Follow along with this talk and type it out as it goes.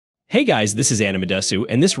Hey guys, this is Animedesu,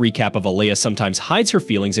 and this recap of Alya sometimes hides her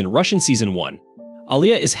feelings in Russian Season 1.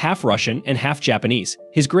 Alya is half Russian and half Japanese.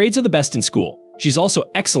 His grades are the best in school. She's also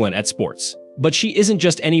excellent at sports. But she isn't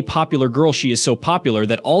just any popular girl, she is so popular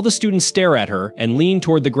that all the students stare at her and lean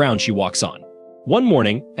toward the ground she walks on. One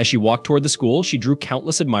morning, as she walked toward the school, she drew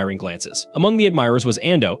countless admiring glances. Among the admirers was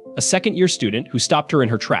Ando, a second-year student who stopped her in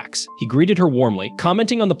her tracks. He greeted her warmly,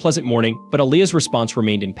 commenting on the pleasant morning, but Alya's response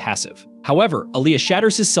remained impassive. However, Alya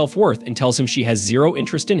shatters his self-worth and tells him she has zero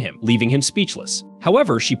interest in him, leaving him speechless.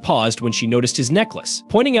 However, she paused when she noticed his necklace.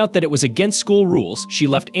 Pointing out that it was against school rules, she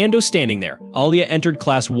left Ando standing there. Alya entered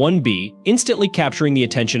class 1B, instantly capturing the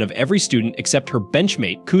attention of every student except her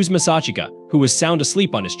benchmate, Kuz Masachika, who was sound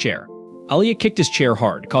asleep on his chair. Alya kicked his chair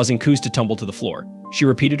hard, causing Kuz to tumble to the floor. She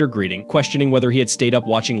repeated her greeting, questioning whether he had stayed up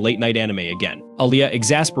watching late-night anime again. Alya,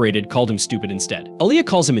 exasperated, called him stupid instead. Alya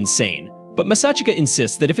calls him insane, but Masachika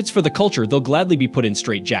insists that if it's for the culture, they'll gladly be put in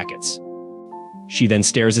straight jackets. She then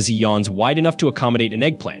stares as he yawns wide enough to accommodate an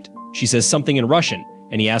eggplant. She says something in Russian,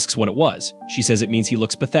 and he asks what it was. She says it means he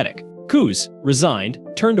looks pathetic. Kuz, resigned,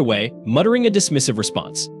 turned away, muttering a dismissive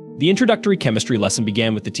response. The introductory chemistry lesson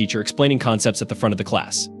began with the teacher explaining concepts at the front of the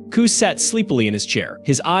class. Kuz sat sleepily in his chair,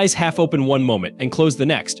 his eyes half open one moment and closed the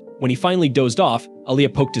next. When he finally dozed off,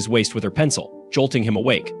 Alya poked his waist with her pencil, jolting him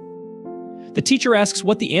awake. The teacher asks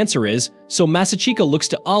what the answer is, so Masachika looks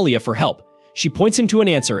to Alya for help. She points him to an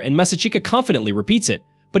answer and Masachika confidently repeats it,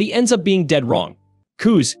 but he ends up being dead wrong.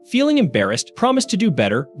 Kuz, feeling embarrassed, promised to do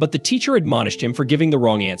better, but the teacher admonished him for giving the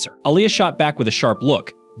wrong answer. Alya shot back with a sharp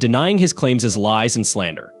look, denying his claims as lies and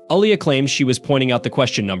slander. Alya claims she was pointing out the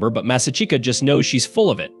question number, but Masachika just knows she's full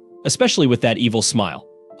of it, especially with that evil smile.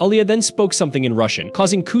 Alya then spoke something in Russian,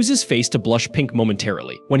 causing Kuz's face to blush pink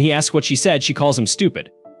momentarily. When he asks what she said, she calls him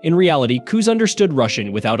stupid. In reality, Kuz understood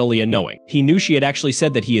Russian without Alya knowing. He knew she had actually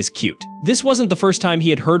said that he is cute. This wasn't the first time he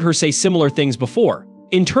had heard her say similar things before.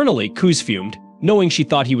 Internally, Kuz fumed, knowing she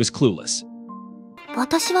thought he was clueless.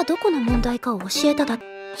 私はどこの問題かを教えただ。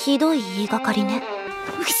ひどい言いがかりね。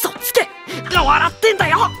嘘つけ！笑ってんだ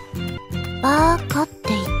よ！バーカって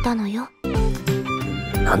言ったのよ。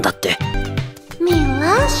なんだって？ミ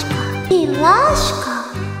ラシカ、ミラシ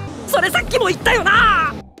カ。それさっきも言ったよ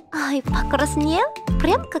なАй, покраснел?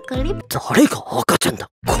 Прям как лип. 誰が赤ちゃんだ、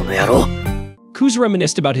この野郎。Kuz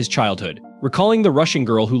reminisced about his childhood, recalling the Russian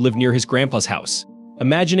girl who lived near his grandpa's house.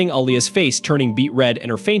 Imagining Alya's face turning beet red and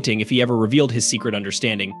her fainting if he ever revealed his secret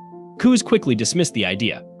understanding, Kuz quickly dismissed the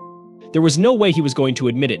idea. There was no way he was going to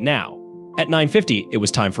admit it now. At 9:50, it was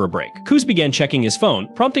time for a break. Kuz began checking his phone,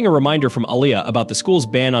 prompting a reminder from Alya about the school's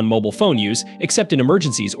ban on mobile phone use, except in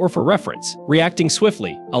emergencies or for reference. Reacting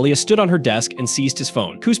swiftly, Alya stood on her desk and seized his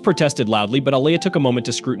phone. Kuz protested loudly, but Alya took a moment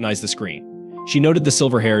to scrutinize the screen. She noted the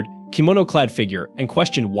silver-haired, kimono-clad figure and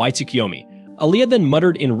questioned why Tsukiyomi. Alya then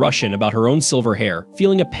muttered in Russian about her own silver hair,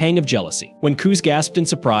 feeling a pang of jealousy. When Kuz gasped in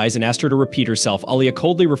surprise and asked her to repeat herself, Alya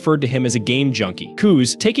coldly referred to him as a game junkie.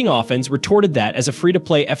 Kuz, taking offense, retorted that as a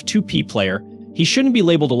free-to-play F2P player, he shouldn't be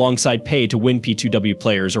labeled alongside pay-to-win P2W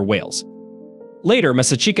players or whales. Later,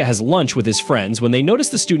 Masachika has lunch with his friends when they notice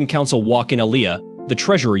the student council walk in Alya, the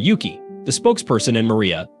treasurer Yuki, the spokesperson, and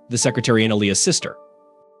Maria, the secretary and Alya's sister.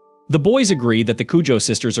 The boys agree that the Kujo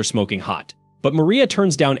sisters are smoking hot. But Maria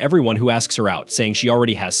turns down everyone who asks her out, saying she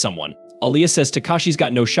already has someone. Alya says Takashi's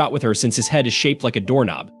got no shot with her since his head is shaped like a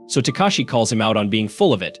doorknob, so Takashi calls him out on being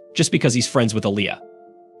full of it, just because he's friends with Alya.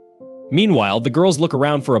 Meanwhile, the girls look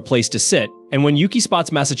around for a place to sit, and when Yuki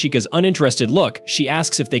spots Masachika's uninterested look, she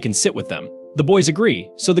asks if they can sit with them. The boys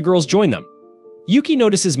agree, so the girls join them. Yuki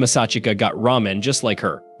notices Masachika got ramen just like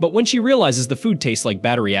her, but when she realizes the food tastes like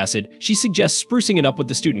battery acid, she suggests sprucing it up with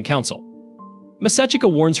the student council.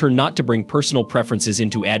 Masachika warns her not to bring personal preferences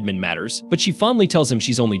into admin matters, but she fondly tells him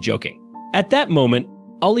she's only joking. At that moment,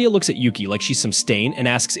 Alya looks at Yuki like she's some stain and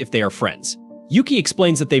asks if they are friends. Yuki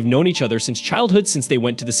explains that they've known each other since childhood since they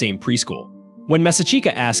went to the same preschool. When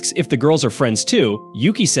Masachika asks if the girls are friends too,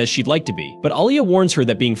 Yuki says she'd like to be, but Alya warns her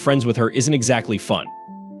that being friends with her isn't exactly fun.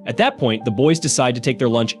 At that point, the boys decide to take their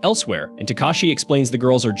lunch elsewhere, and Takashi explains the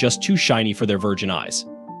girls are just too shiny for their virgin eyes.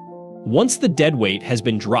 Once the dead weight has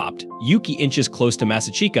been dropped, Yuki inches close to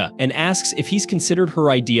Masachika and asks if he's considered her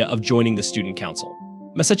idea of joining the student council.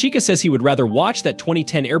 Masachika says he would rather watch that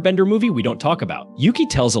 2010 Airbender movie we don't talk about. Yuki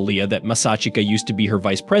tells Alya that Masachika used to be her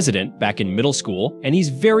vice president back in middle school, and he's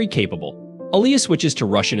very capable. Alya switches to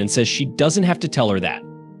Russian and says she doesn't have to tell her that.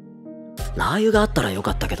 ラー油があったらよ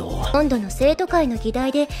かったけど。今度の生徒会の議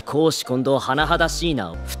題で公私混同甚だしい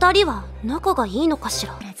な。二人は仲がいいのかし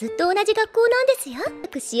ら。ずっと同じ学校なんですよ。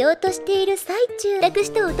楽しようとしている最中、楽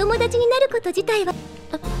してお友達になること自体は。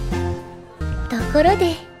ところ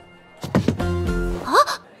で。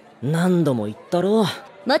あ、何度も言ったろ。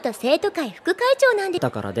元生徒会副会長なんで。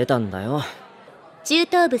だから出たんだよ。中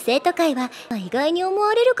等部生徒会は意外に思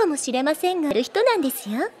われるかもしれませんが、ある人なんです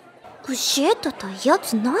よ。教えてたや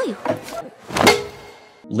つないよ。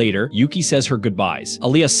Later, Yuki says her goodbyes.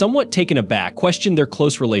 Alya, somewhat taken aback, questioned their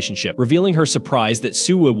close relationship, revealing her surprise that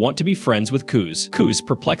Sue would want to be friends with Kuz. Kuz,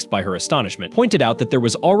 perplexed by her astonishment, pointed out that there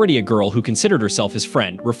was already a girl who considered herself his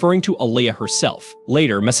friend, referring to Alya herself.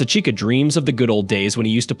 Later, Masachika dreams of the good old days when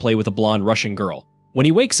he used to play with a blonde Russian girl. When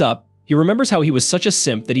he wakes up, he remembers how he was such a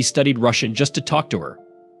simp that he studied Russian just to talk to her.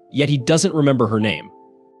 Yet he doesn't remember her name.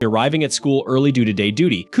 Arriving at school early due to day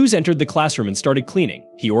duty, Kuz entered the classroom and started cleaning.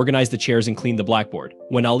 He organized the chairs and cleaned the blackboard.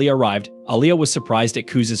 When Alya arrived, Alya was surprised at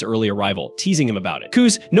Kuz's early arrival, teasing him about it.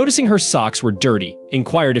 Kuz, noticing her socks were dirty,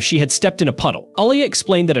 inquired if she had stepped in a puddle. Alya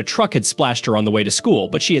explained that a truck had splashed her on the way to school,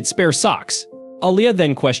 but she had spare socks. Alya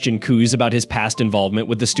then questioned Kuz about his past involvement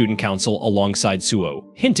with the student council alongside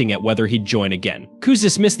Suo, hinting at whether he'd join again. Kuz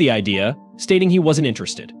dismissed the idea, stating he wasn't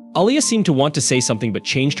interested. Alya seemed to want to say something but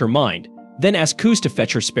changed her mind, then asked Kuz to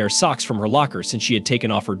fetch her spare socks from her locker since she had taken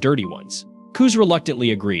off her dirty ones. Kuz reluctantly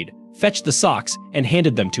agreed, fetched the socks, and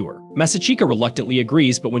handed them to her. Masachika reluctantly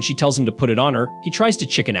agrees, but when she tells him to put it on her, he tries to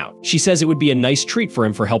chicken out. She says it would be a nice treat for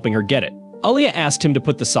him for helping her get it. Alya asked him to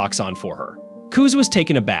put the socks on for her. Kuz was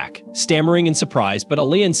taken aback, stammering in surprise, but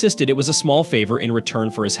Alya insisted it was a small favor in return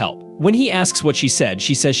for his help. When he asks what she said,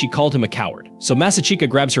 she says she called him a coward. So Masachika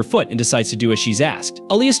grabs her foot and decides to do as she's asked.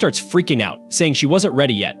 Alya starts freaking out, saying she wasn't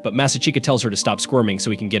ready yet, but Masachika tells her to stop squirming so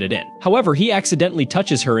he can get it in. However, he accidentally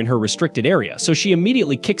touches her in her restricted area, so she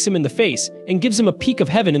immediately kicks him in the face and gives him a peek of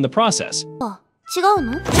heaven in the process. 違う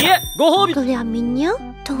の？いえ、ご褒美。そりゃみんな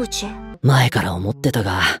当時。前から思ってた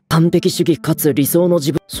が、完璧主義かつ理想の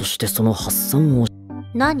自分、そしてその発散を。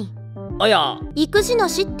何？あ、いや、育児な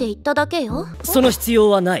しって言っただけよ。その必要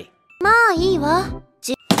はない。まあいいわ。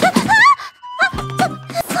そう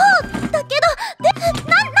だけど、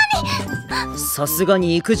何？さすが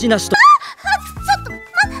に育児なしと。ちょっと、心の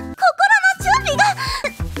準備が。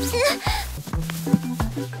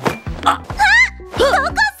ど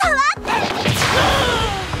こ触って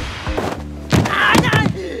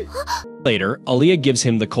Later, Alya gives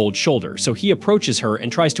him the cold shoulder, so he approaches her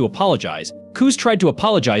and tries to apologize. Kuz tried to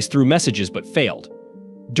apologize through messages but failed.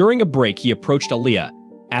 During a break, he approached Alya,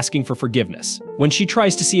 asking for forgiveness. When she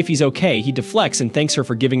tries to see if he's okay, he deflects and thanks her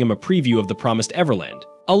for giving him a preview of the promised Everland.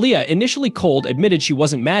 Alya, initially cold, admitted she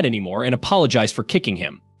wasn't mad anymore and apologized for kicking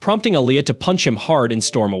him, prompting Alya to punch him hard and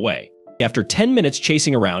storm away. After 10 minutes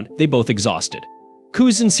chasing around, they both exhausted.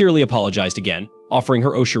 Kuz sincerely apologized again, offering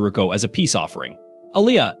her Oshiruko as a peace offering.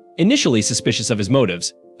 Alya, initially suspicious of his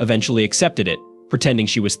motives, eventually accepted it, pretending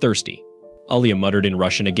she was thirsty. Alya muttered in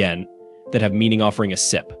Russian again, that have meaning offering a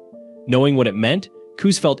sip. Knowing what it meant,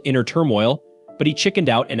 Kuz felt inner turmoil, but he chickened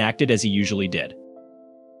out and acted as he usually did.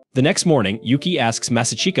 The next morning, Yuki asks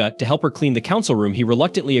Masachika to help her clean the council room. He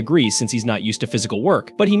reluctantly agrees since he's not used to physical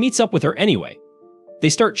work, but he meets up with her anyway. They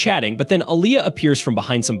start chatting, but then Alya appears from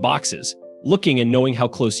behind some boxes, looking and knowing how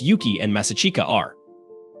close Yuki and Masachika are.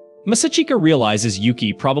 Masachika realizes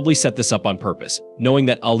Yuki probably set this up on purpose. Knowing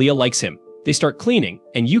that Alya likes him, they start cleaning,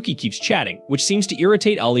 and Yuki keeps chatting, which seems to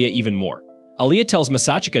irritate Alya even more. Alya tells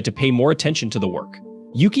Masachika to pay more attention to the work.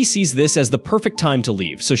 Yuki sees this as the perfect time to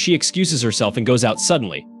leave, so she excuses herself and goes out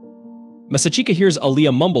suddenly. Masachika hears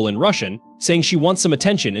Alya mumble in Russian, saying she wants some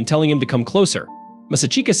attention and telling him to come closer.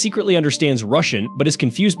 Masachika secretly understands Russian but is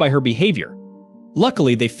confused by her behavior.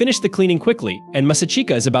 Luckily, they finish the cleaning quickly, and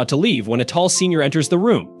Masachika is about to leave when a tall senior enters the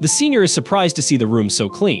room. The senior is surprised to see the room so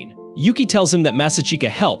clean. Yuki tells him that Masachika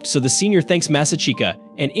helped, so the senior thanks Masachika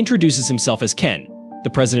and introduces himself as Ken, the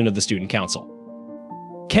president of the student council.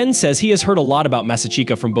 Ken says he has heard a lot about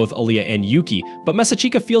Masachika from both Alya and Yuki, but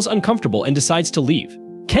Masachika feels uncomfortable and decides to leave.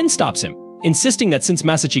 Ken stops him, insisting that since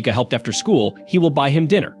Masachika helped after school, he will buy him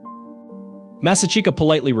dinner. Masachika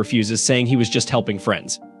politely refuses, saying he was just helping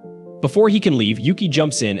friends. Before he can leave, Yuki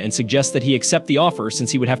jumps in and suggests that he accept the offer since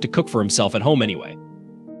he would have to cook for himself at home anyway.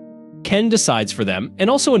 Ken decides for them and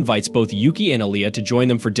also invites both Yuki and Alya to join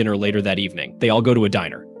them for dinner later that evening. They all go to a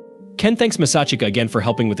diner. Ken thanks Masachika again for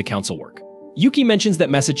helping with the council work. Yuki mentions that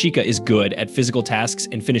Masachika is good at physical tasks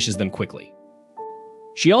and finishes them quickly.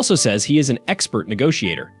 She also says he is an expert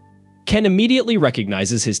negotiator. Ken immediately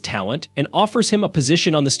recognizes his talent and offers him a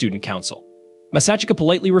position on the student council. Masachika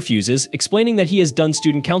politely refuses, explaining that he has done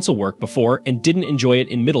student council work before and didn't enjoy it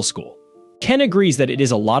in middle school. Ken agrees that it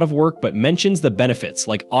is a lot of work but mentions the benefits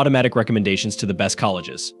like automatic recommendations to the best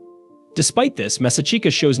colleges. Despite this,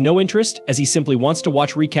 Masachika shows no interest as he simply wants to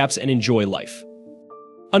watch recaps and enjoy life.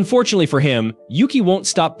 Unfortunately for him, Yuki won't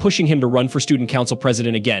stop pushing him to run for student council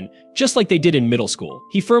president again, just like they did in middle school.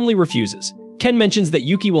 He firmly refuses. Ken mentions that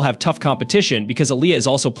Yuki will have tough competition because Alya is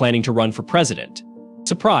also planning to run for president.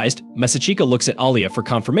 Surprised, Masachika looks at Alya for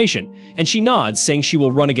confirmation, and she nods, saying she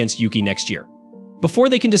will run against Yuki next year. Before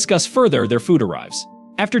they can discuss further, their food arrives.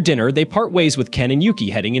 After dinner, they part ways with Ken and Yuki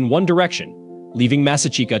heading in one direction, leaving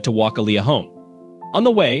Masachika to walk Alya home. On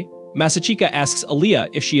the way, Masachika asks Alya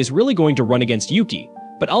if she is really going to run against Yuki,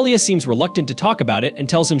 but Alya seems reluctant to talk about it and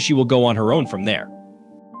tells him she will go on her own from there.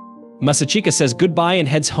 Masachika says goodbye and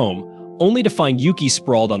heads home, only to find Yuki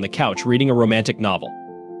sprawled on the couch reading a romantic novel.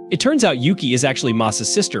 It turns out Yuki is actually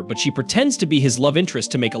Masa's sister, but she pretends to be his love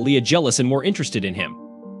interest to make Alya jealous and more interested in him.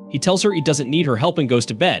 He tells her he doesn't need her help and goes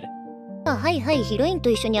to bed. はいはい、ヒロイン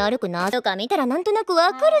と一緒に歩くなとか見たらなんとなく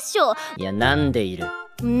わかるっしょ。いや、なんでいる？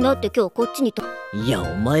だって今日こっちにと。いや、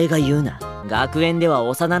お前が言うな。学園では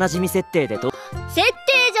幼馴染設定でと。設定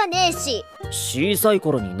じゃねえし。小さい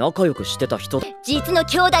頃に仲良くしてた人。実の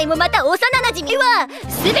兄弟もまた幼馴染は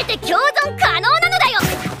全て共存可能なのだよ。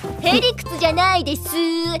へりくつじゃないです。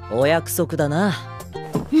お約束だな。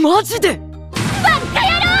マジで？バカ野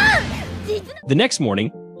郎！ The next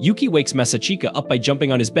morning, Yuki wakes Masachika up by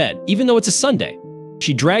jumping on his bed, even though it's a Sunday.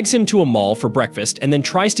 She drags him to a mall for breakfast and then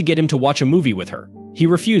tries to get him to watch a movie with her. He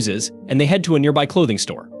refuses, and they head to a nearby clothing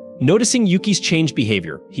store. Noticing Yuki's changed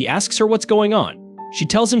behavior, he asks her what's going on. She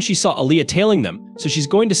tells him she saw Alya tailing them, so she's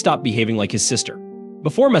going to stop behaving like his sister.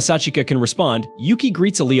 Before Masachika can respond, Yuki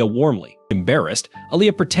greets Alya warmly. Embarrassed,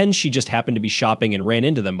 Alya pretends she just happened to be shopping and ran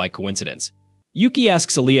into them by coincidence. Yuki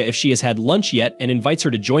asks Alya if she has had lunch yet and invites her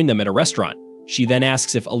to join them at a restaurant. She then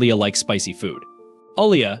asks if Alya likes spicy food.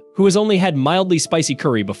 Alya, who has only had mildly spicy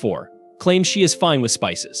curry before, claims she is fine with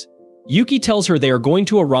spices. Yuki tells her they are going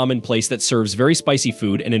to a ramen place that serves very spicy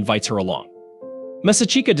food and invites her along.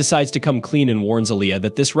 Masachika decides to come clean and warns Alya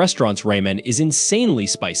that this restaurant's ramen is insanely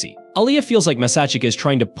spicy. Alya feels like Masachika is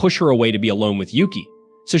trying to push her away to be alone with Yuki,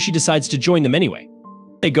 so she decides to join them anyway.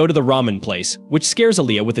 They go to the ramen place, which scares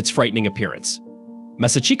Alya with its frightening appearance.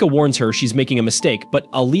 Masachika warns her she's making a mistake, but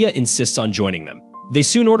Alya insists on joining them. They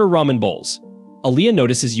soon order ramen bowls. Alya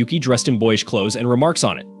notices Yuki dressed in boyish clothes and remarks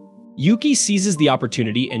on it. Yuki seizes the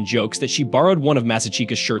opportunity and jokes that she borrowed one of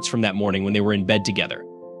Masachika's shirts from that morning when they were in bed together.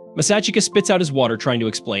 Masachika spits out his water trying to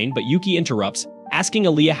explain, but Yuki interrupts, asking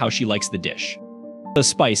Alya how she likes the dish. The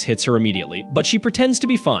spice hits her immediately, but she pretends to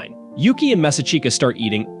be fine. Yuki and Masachika start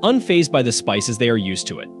eating, unfazed by the spice as they are used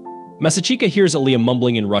to it. Masachika hears Alya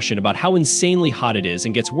mumbling in Russian about how insanely hot it is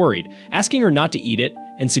and gets worried, asking her not to eat it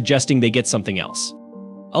and suggesting they get something else.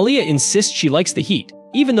 Alya insists she likes the heat,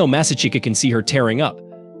 even though Masachika can see her tearing up.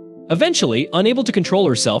 Eventually, unable to control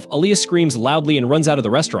herself, Alya screams loudly and runs out of the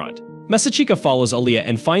restaurant. Masachika follows Alya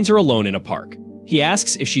and finds her alone in a park. He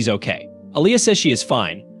asks if she's okay. Alya says she is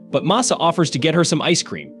fine, but Masa offers to get her some ice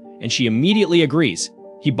cream, and she immediately agrees.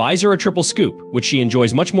 He buys her a triple scoop, which she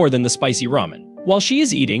enjoys much more than the spicy ramen. While she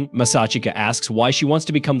is eating, Masachika asks why she wants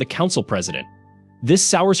to become the council president. This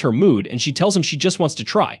sours her mood, and she tells him she just wants to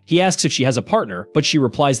try. He asks if she has a partner, but she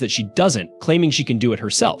replies that she doesn't, claiming she can do it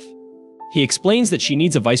herself. He explains that she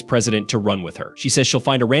needs a vice president to run with her. She says she'll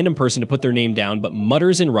find a random person to put their name down, but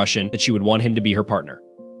mutters in Russian that she would want him to be her partner.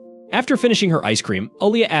 After finishing her ice cream,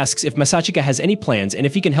 Alya asks if Masachika has any plans and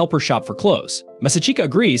if he can help her shop for clothes. Masachika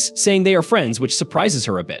agrees, saying they are friends, which surprises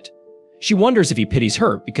her a bit. She wonders if he pities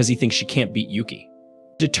her because he thinks she can't beat Yuki.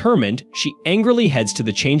 Determined, she angrily heads to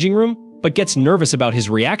the changing room, but gets nervous about his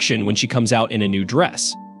reaction when she comes out in a new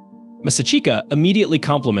dress. Masachika immediately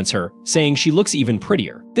compliments her, saying she looks even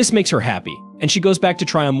prettier. This makes her happy, and she goes back to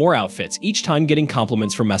try on more outfits, each time getting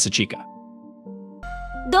compliments from Masachika.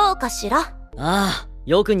 どうかしら？ああ、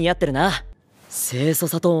よく似合ってるな。清楚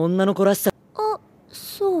さと女の子らしさ。あ、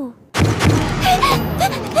そう。く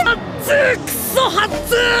そ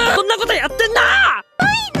発こんなことやってんな。可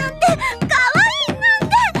愛いなんて、可愛いなん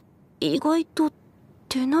て。意外と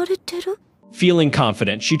手慣れてる？ Feeling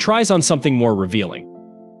confident, she tries on something more revealing.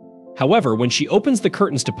 However, when she opens the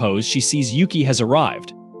curtains to pose, she sees Yuki has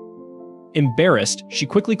arrived. Embarrassed, she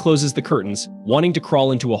quickly closes the curtains, wanting to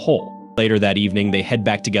crawl into a hole. Later that evening, they head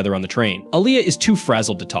back together on the train. Alya is too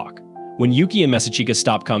frazzled to talk. When Yuki and Masachika's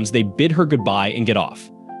stop comes, they bid her goodbye and get off.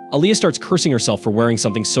 Alya starts cursing herself for wearing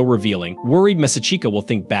something so revealing, worried Masachika will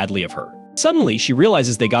think badly of her. Suddenly, she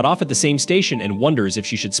realizes they got off at the same station and wonders if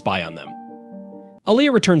she should spy on them.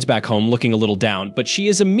 Alya returns back home looking a little down, but she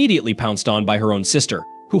is immediately pounced on by her own sister,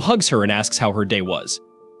 who hugs her and asks how her day was.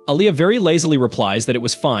 Alya very lazily replies that it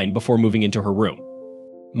was fine before moving into her room.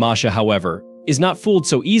 Masha, however, is not fooled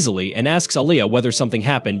so easily and asks Alya whether something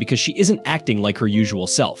happened because she isn't acting like her usual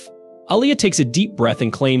self. Alya takes a deep breath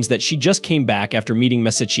and claims that she just came back after meeting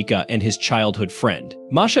Masachika and his childhood friend.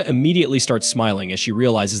 Masha immediately starts smiling as she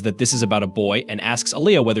realizes that this is about a boy and asks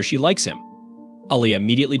Alya whether she likes him. Alya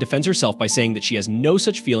immediately defends herself by saying that she has no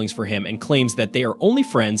such feelings for him and claims that they are only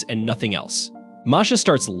friends and nothing else. Masha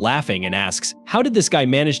starts laughing and asks, how did this guy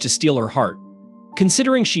manage to steal her heart?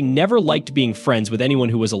 Considering she never liked being friends with anyone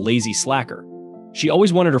who was a lazy slacker. She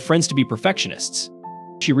always wanted her friends to be perfectionists.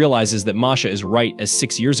 She realizes that Masha is right, as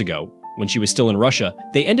 6 years ago, when she was still in Russia,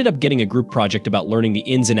 they ended up getting a group project about learning the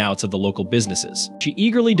ins and outs of the local businesses. She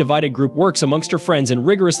eagerly divided group works amongst her friends and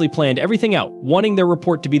rigorously planned everything out, wanting their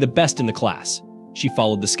report to be the best in the class. She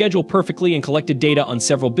followed the schedule perfectly and collected data on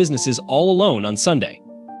several businesses all alone on Sunday.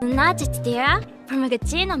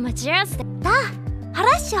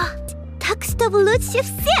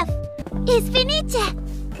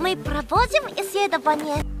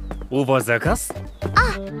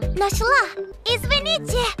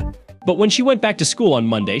 But when she went back to school on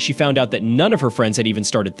Monday, she found out that none of her friends had even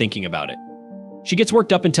started thinking about it. She gets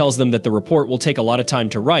worked up and tells them that the report will take a lot of time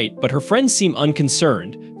to write, but her friends seem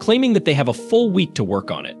unconcerned, claiming that they have a full week to work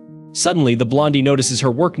on it. Suddenly, the blondie notices her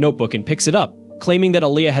work notebook and picks it up, claiming that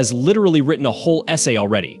Alya has literally written a whole essay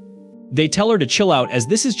already. They tell her to chill out as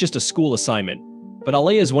this is just a school assignment, but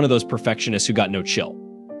Alya is one of those perfectionists who got no chill,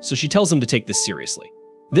 so she tells them to take this seriously.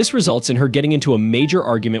 This results in her getting into a major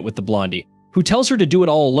argument with the blondie, who tells her to do it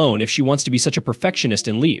all alone if she wants to be such a perfectionist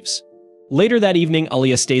and leaves. Later that evening,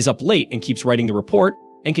 Alya stays up late and keeps writing the report,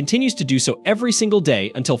 and continues to do so every single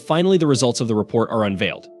day until finally the results of the report are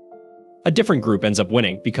unveiled. A different group ends up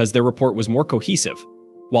winning because their report was more cohesive,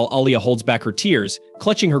 while Alya holds back her tears,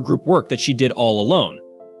 clutching her group work that she did all alone.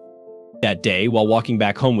 That day, while walking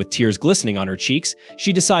back home with tears glistening on her cheeks,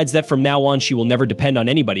 she decides that from now on she will never depend on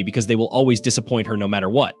anybody because they will always disappoint her no matter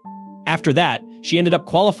what. After that, she ended up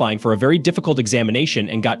qualifying for a very difficult examination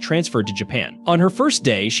and got transferred to Japan. On her first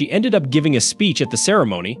day, she ended up giving a speech at the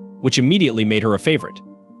ceremony, which immediately made her a favorite.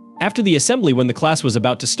 After the assembly, when the class was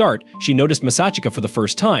about to start, she noticed Masachika for the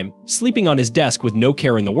first time, sleeping on his desk with no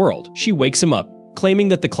care in the world. She wakes him up, claiming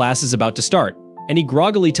that the class is about to start, and he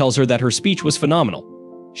groggily tells her that her speech was phenomenal.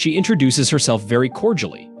 She introduces herself very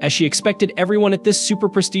cordially, as she expected everyone at this super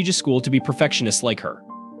prestigious school to be perfectionists like her.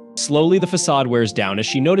 Slowly, the facade wears down as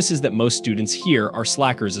she notices that most students here are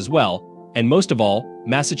slackers as well, and most of all,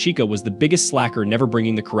 Masachika was the biggest slacker, never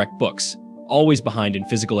bringing the correct books, always behind in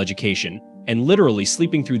physical education, and literally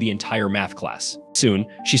sleeping through the entire math class. Soon,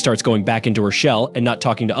 she starts going back into her shell and not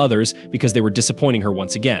talking to others because they were disappointing her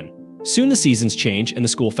once again. Soon the seasons change and the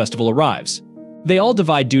school festival arrives. They all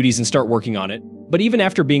divide duties and start working on it, but even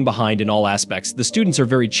after being behind in all aspects, the students are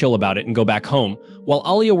very chill about it and go back home, while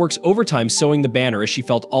Alya works overtime sewing the banner as she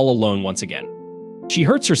felt all alone once again. She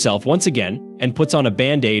hurts herself once again and puts on a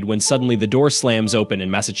band-aid when suddenly the door slams open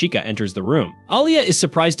and Masachika enters the room. Alya is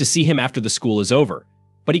surprised to see him after the school is over,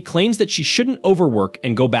 but he claims that she shouldn't overwork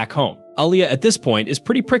and go back home. Alya at this point is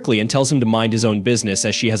pretty prickly and tells him to mind his own business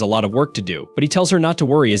as she has a lot of work to do, but he tells her not to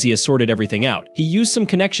worry as he has sorted everything out. He used some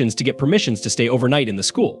connections to get permissions to stay overnight in the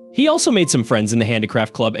school. He also made some friends in the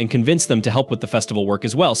handicraft club and convinced them to help with the festival work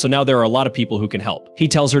as well, so now there are a lot of people who can help. He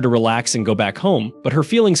tells her to relax and go back home, but her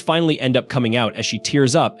feelings finally end up coming out as she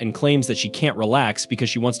tears up and claims that she can't relax because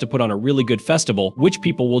she wants to put on a really good festival which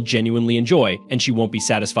people will genuinely enjoy, and she won't be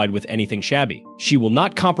satisfied with anything shabby. She will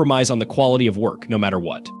not compromise on the quality of work, no matter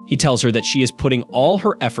what. He tells her that she is putting all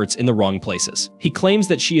her efforts in the wrong places. He claims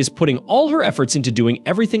that she is putting all her efforts into doing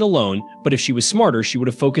everything alone, but if she was smarter, she would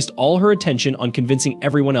have focused all her attention on convincing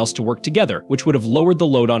everyone else to work together, which would have lowered the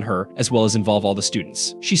load on her, as well as involve all the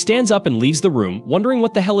students. She stands up and leaves the room, wondering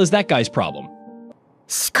what the hell is that guy's problem.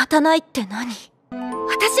 仕方ないって何？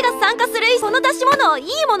私が参加するこの出し物をいい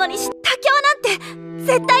ものにし、妥協なんて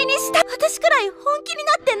絶対にした。私くらい本気に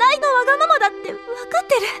なってないのわがままだって分かっ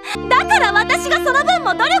てる。だから私がその分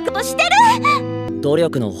も努力をしてる。努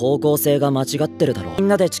力の方向性が間違ってるだろ。みん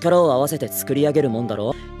なで力を合わせて作り上げるもんだ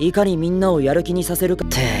ろ。いかにみんなをやる気にさせるかっ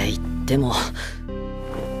て言っても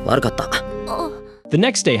悪かった。The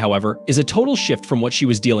next day, however, is a total shift from what she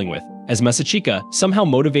was dealing with, as Masachika somehow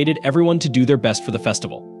motivated everyone to do their best for the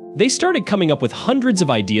festival. They started coming up with hundreds of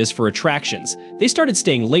ideas for attractions. They started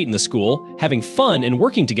staying late in the school, having fun and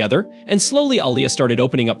working together, and slowly Alya started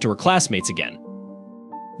opening up to her classmates again.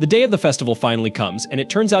 The day of the festival finally comes, and it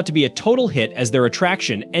turns out to be a total hit as their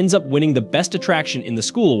attraction ends up winning the Best Attraction in the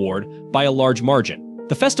School award by a large margin.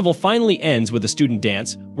 The festival finally ends with a student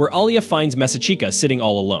dance, where Alya finds Masachika sitting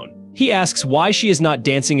all alone. He asks why she is not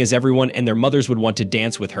dancing as everyone and their mothers would want to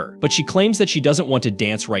dance with her, but she claims that she doesn't want to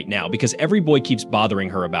dance right now because every boy keeps bothering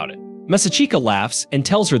her about it. Masachika laughs and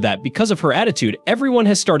tells her that because of her attitude, everyone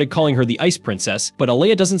has started calling her the Ice Princess, but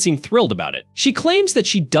Alya doesn't seem thrilled about it. She claims that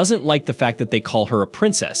she doesn't like the fact that they call her a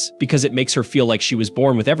princess, because it makes her feel like she was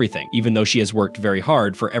born with everything, even though she has worked very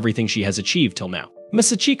hard for everything she has achieved till now.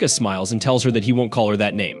 Masachika smiles and tells her that he won't call her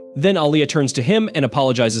that name. Then Alya turns to him and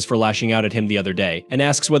apologizes for lashing out at him the other day, and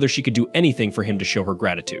asks whether she could do anything for him to show her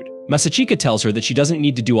gratitude. Masachika tells her that she doesn't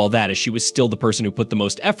need to do all that as she was still the person who put the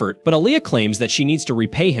most effort, but Alya claims that she needs to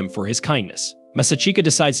repay him for his kindness. Masachika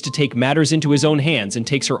decides to take matters into his own hands and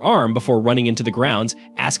takes her arm before running into the grounds,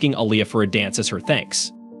 asking Alya for a dance as her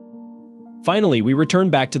thanks. Finally, we return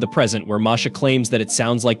back to the present where Masha claims that it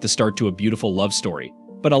sounds like the start to a beautiful love story.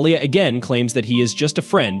 But Alya again claims that he is just a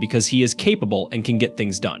friend because he is capable and can get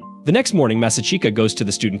things done. The next morning, Masachika goes to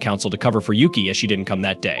the student council to cover for Yuki as she didn't come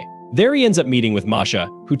that day. There he ends up meeting with Masha,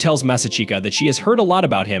 who tells Masachika that she has heard a lot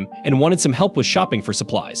about him and wanted some help with shopping for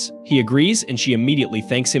supplies. He agrees and she immediately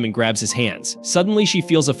thanks him and grabs his hands. Suddenly she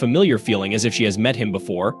feels a familiar feeling as if she has met him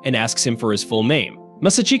before and asks him for his full name.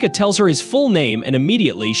 Masachika tells her his full name and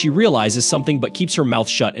immediately she realizes something but keeps her mouth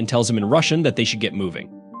shut and tells him in Russian that they should get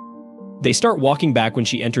moving. They start walking back when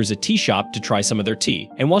she enters a tea shop to try some of their tea,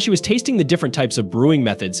 and while she was tasting the different types of brewing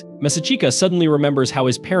methods, Masachika suddenly remembers how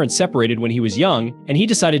his parents separated when he was young, and he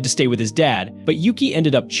decided to stay with his dad, but Yuki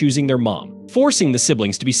ended up choosing their mom, forcing the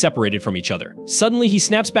siblings to be separated from each other. Suddenly, he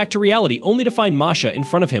snaps back to reality only to find Masha in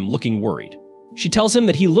front of him looking worried. She tells him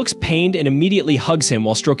that he looks pained and immediately hugs him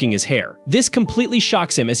while stroking his hair. This completely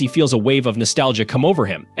shocks him as he feels a wave of nostalgia come over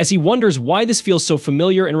him, as he wonders why this feels so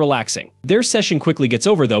familiar and relaxing. Their session quickly gets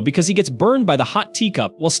over though because he gets burned by the hot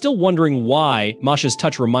teacup while still wondering why Masha's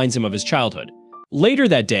touch reminds him of his childhood. Later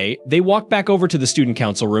that day, they walk back over to the student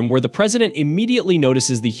council room where the president immediately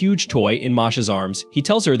notices the huge toy in Masha's arms. He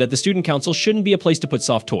tells her that the student council shouldn't be a place to put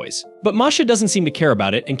soft toys. But Masha doesn't seem to care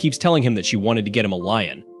about it and keeps telling him that she wanted to get him a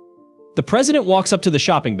lion. The president walks up to the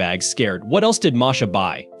shopping bags, scared. What else did Masha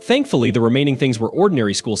buy? Thankfully, the remaining things were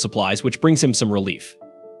ordinary school supplies, which brings him some relief.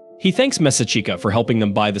 He thanks Masachika for helping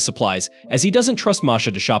them buy the supplies, as he doesn't trust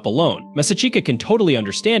Masha to shop alone. Masachika can totally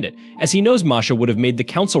understand it, as he knows Masha would have made the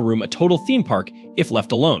council room a total theme park if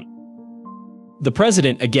left alone. The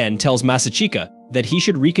president again tells Masachika that he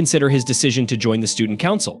should reconsider his decision to join the student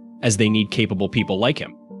council, as they need capable people like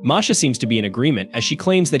him. Masha seems to be in agreement, as she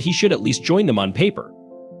claims that he should at least join them on paper.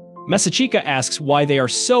 Masachika asks why they are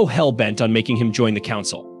so hell-bent on making him join the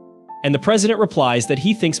council, and the president replies that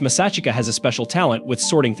he thinks Masachika has a special talent with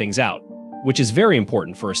sorting things out, which is very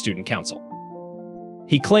important for a student council.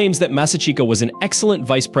 He claims that Masachika was an excellent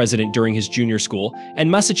vice president during his junior school,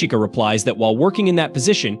 and Masachika replies that while working in that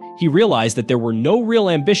position, he realized that there were no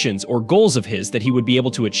real ambitions or goals of his that he would be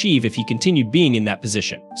able to achieve if he continued being in that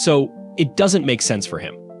position, so it doesn't make sense for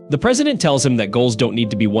him. The president tells him that goals don't need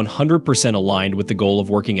to be 100% aligned with the goal of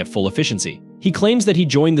working at full efficiency. He claims that he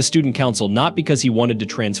joined the student council not because he wanted to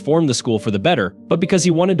transform the school for the better, but because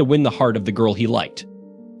he wanted to win the heart of the girl he liked.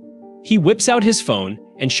 He whips out his phone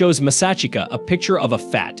and shows Masachika a picture of a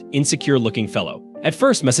fat, insecure-looking fellow. At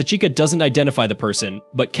first, Masachika doesn't identify the person,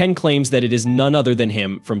 but Ken claims that it is none other than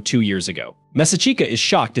him from 2 years ago. Masachika is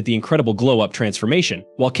shocked at the incredible glow-up transformation,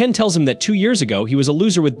 while Ken tells him that 2 years ago he was a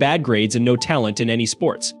loser with bad grades and no talent in any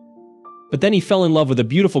sports. But then he fell in love with a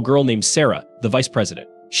beautiful girl named Sarah, the vice president.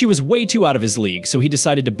 She was way too out of his league, so he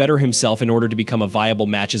decided to better himself in order to become a viable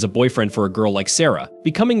match as a boyfriend for a girl like Sarah.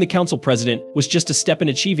 Becoming the council president was just a step in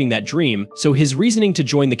achieving that dream, so his reasoning to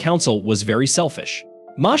join the council was very selfish.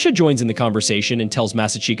 Masha joins in the conversation and tells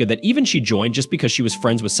Masachika that even she joined just because she was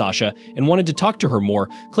friends with Sasha and wanted to talk to her more,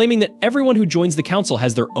 claiming that everyone who joins the council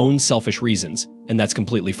has their own selfish reasons, and that's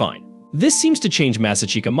completely fine. This seems to change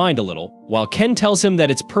Masachika's mind a little, while Ken tells him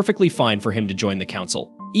that it's perfectly fine for him to join the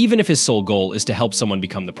council, even if his sole goal is to help someone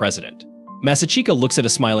become the president. Masachika looks at a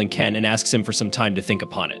smiling Ken and asks him for some time to think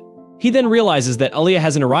upon it. He then realizes that Alya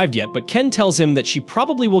hasn't arrived yet, but Ken tells him that she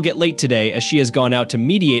probably will get late today as she has gone out to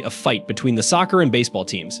mediate a fight between the soccer and baseball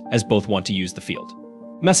teams, as both want to use the field.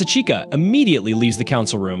 Masachika immediately leaves the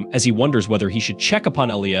council room as he wonders whether he should check upon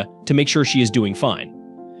Alya to make sure she is doing fine.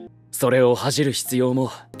 それを恥じる必要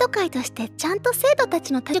も。都会としてちゃんと生徒た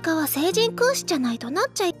ちの立場は成人君主じゃないとなっ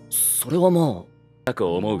ちゃい。それはもう。高く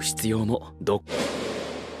思う必要も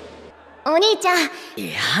お兄ちゃん。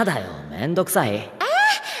嫌だよ、めんどくさい。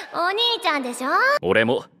お兄ちゃんでしょ。俺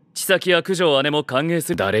も千咲や九条姉も歓迎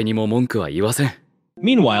する。誰にも文句は言わせん。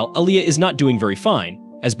Meanwhile, Alya is not doing very fine,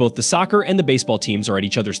 as both the soccer and the baseball teams are at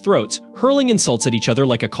each other's throats, hurling insults at each other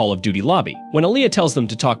like a Call of Duty lobby. When Alya tells them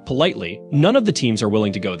to talk politely, none of the teams are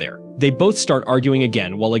willing to go there. They both start arguing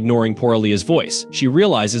again while ignoring poor Alya's voice. She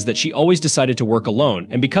realizes that she always decided to work alone,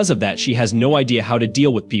 and because of that, she has no idea how to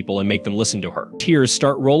deal with people and make them listen to her. Tears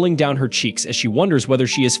start rolling down her cheeks as she wonders whether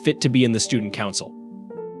she is fit to be in the student council.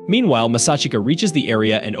 Meanwhile, Masachika reaches the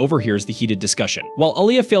area and overhears the heated discussion. While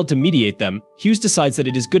Alya failed to mediate them, Hughes decides that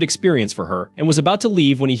it is good experience for her and was about to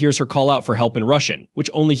leave when he hears her call out for help in Russian, which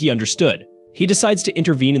only he understood. He decides to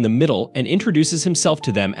intervene in the middle and introduces himself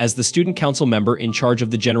to them as the student council member in charge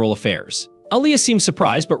of the general affairs. Alya seems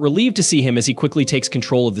surprised but relieved to see him as he quickly takes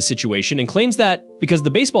control of the situation and claims that, because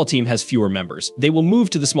the baseball team has fewer members, they will move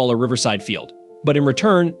to the smaller Riverside field. But in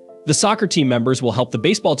return, the soccer team members will help the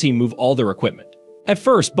baseball team move all their equipment. At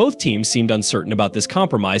first, both teams seemed uncertain about this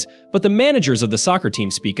compromise, but the managers of the soccer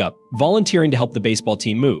team speak up, volunteering to help the baseball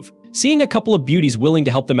team move. Seeing a couple of beauties willing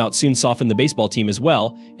to help them out soon softened the baseball team as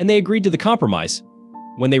well, and they agreed to the compromise.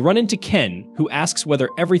 When they run into Ken, who asks whether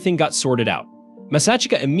everything got sorted out,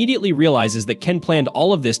 Masachika immediately realizes that Ken planned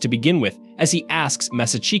all of this to begin with, as he asks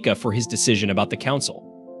Masachika for his decision about the council.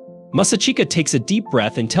 Masachika takes a deep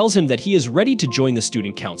breath and tells him that he is ready to join the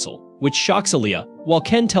student council, which shocks Alya, while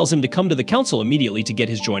Ken tells him to come to the council immediately to get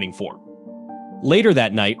his joining form. Later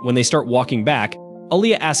that night, when they start walking back,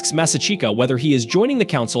 Alya asks Masachika whether he is joining the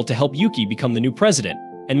council to help Yuki become the new president,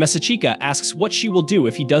 and Masachika asks what she will do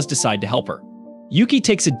if he does decide to help her. Yuki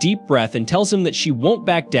takes a deep breath and tells him that she won't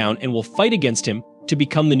back down and will fight against him to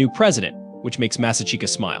become the new president, which makes Masachika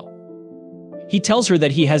smile. He tells her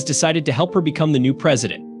that he has decided to help her become the new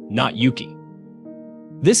president, not Yuki.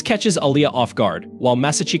 This catches Alya off guard, while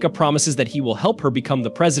Masachika promises that he will help her become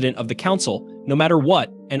the president of the council no matter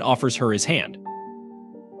what and offers her his hand.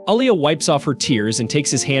 Alya wipes off her tears and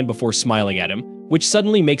takes his hand before smiling at him, which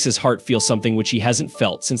suddenly makes his heart feel something which he hasn't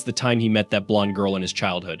felt since the time he met that blonde girl in his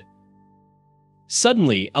childhood.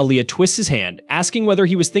 Suddenly, Alya twists his hand, asking whether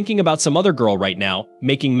he was thinking about some other girl right now,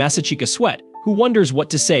 making Masachika sweat, who wonders what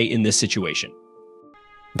to say in this situation.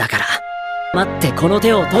 だから、待ってこの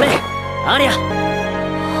手を取れ、アリャ。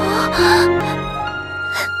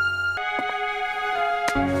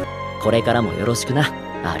これからもよろしくな、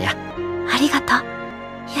アリャ。ありがとう。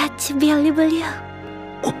Я тебя люблю.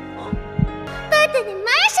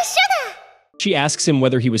 She asks him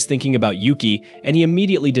whether he was thinking about Yuki, and he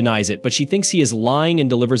immediately denies it, but she thinks he is lying and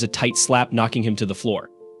delivers a tight slap, knocking him to the floor.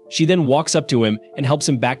 She then walks up to him and helps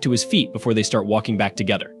him back to his feet before they start walking back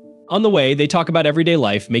together. On the way, they talk about everyday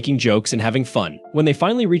life, making jokes and having fun. When they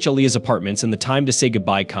finally reach Alya's apartments and the time to say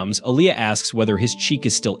goodbye comes, Alya asks whether his cheek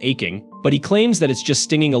is still aching, but he claims that it's just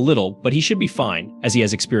stinging a little, but he should be fine, as he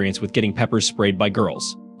has experience with getting peppers sprayed by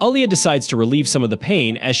girls. Alya decides to relieve some of the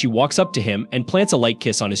pain as she walks up to him and plants a light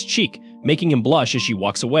kiss on his cheek, making him blush as she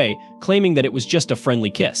walks away, claiming that it was just a friendly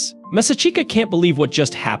kiss. Masachika can't believe what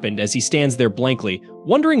just happened as he stands there blankly,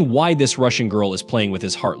 wondering why this Russian girl is playing with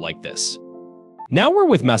his heart like this. Now we're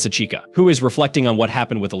with Masachika, who is reflecting on what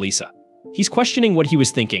happened with Elisa. He's questioning what he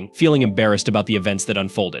was thinking, feeling embarrassed about the events that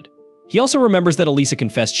unfolded. He also remembers that Elisa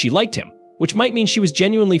confessed she liked him, which might mean she was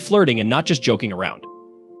genuinely flirting and not just joking around.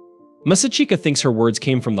 Masachika thinks her words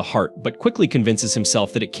came from the heart, but quickly convinces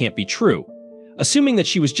himself that it can't be true, assuming that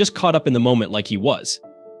she was just caught up in the moment like he was.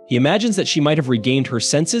 He imagines that she might have regained her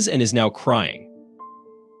senses and is now crying.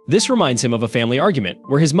 This reminds him of a family argument,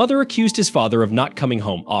 where his mother accused his father of not coming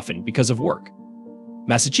home often because of work.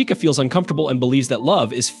 Masachika feels uncomfortable and believes that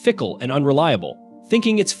love is fickle and unreliable,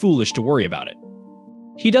 thinking it's foolish to worry about it.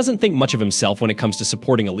 He doesn't think much of himself when it comes to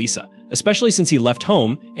supporting Elisa, especially since he left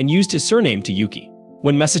home and used his surname to Yuki.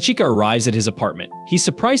 When Masachika arrives at his apartment, he's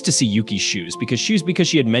surprised to see Yuki's shoes because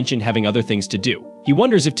she had mentioned having other things to do. He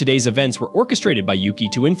wonders if today's events were orchestrated by Yuki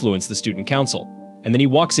to influence the student council, and then he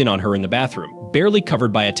walks in on her in the bathroom, barely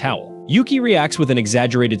covered by a towel. Yuki reacts with an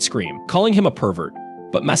exaggerated scream, calling him a pervert,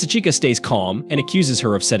 but Masachika stays calm and accuses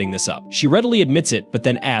her of setting this up. She readily admits it, but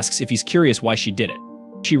then asks if he's curious why she did it.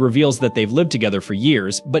 She reveals that they've lived together for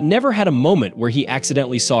years, but never had a moment where he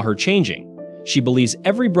accidentally saw her changing. She believes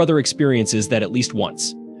every brother experiences that at least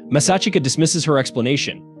once. Masachika dismisses her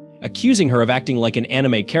explanation, accusing her of acting like an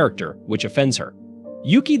anime character, which offends her.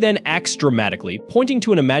 Yuki then acts dramatically, pointing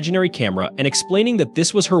to an imaginary camera and explaining that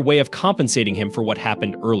this was her way of compensating him for what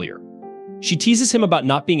happened earlier. She teases him about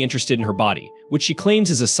not being interested in her body, which she claims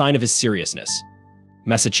is a sign of his seriousness.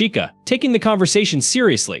 Masachika, taking the conversation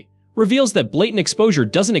seriously, reveals that blatant exposure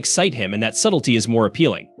doesn't excite him and that subtlety is more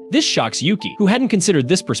appealing. This shocks Yuki, who hadn't considered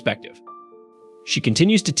this perspective. She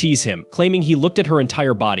continues to tease him, claiming he looked at her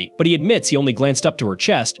entire body, but he admits he only glanced up to her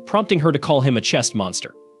chest, prompting her to call him a chest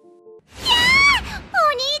monster.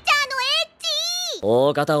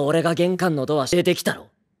 大方俺が玄関のドア出てきたろ。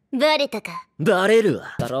バレたか。バレる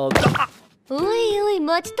わ。だろうが。おいおい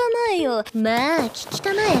待ちたまえよ。まあ聞き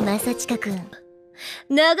たまえ正親くん。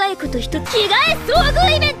長いこと着替え遭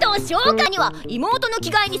遇イベントを消化には妹の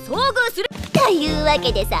着替えに遭遇するというわ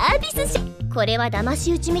けでサービスし、これは騙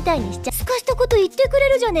し討ちみたいにしちゃすかしたこと言ってくれ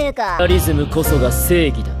るじゃねえか。リズムこそが正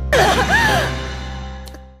義だ。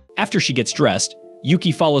After she gets dressed,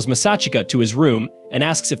 Yuki follows Masachika to his room and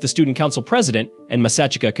asks if the student council president and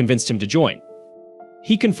Masachika convinced him to join.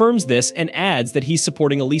 He confirms this and adds that he's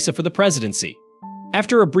supporting Alisa for the presidency.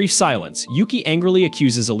 After a brief silence, Yuki angrily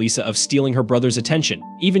accuses Alisa of stealing her brother's attention,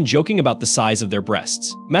 even joking about the size of their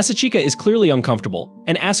breasts. Masachika is clearly uncomfortable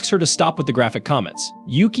and asks her to stop with the graphic comments.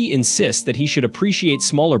 Yuki insists that he should appreciate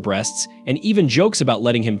smaller breasts and even jokes about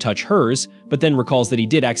letting him touch hers, but then recalls that he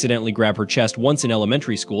did accidentally grab her chest once in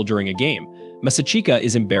elementary school during a game. Masachika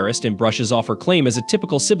is embarrassed and brushes off her claim as a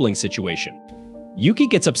typical sibling situation. Yuki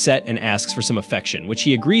gets upset and asks for some affection, which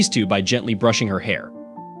he agrees to by gently brushing her hair.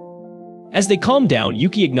 As they calm down,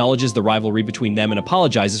 Yuki acknowledges the rivalry between them and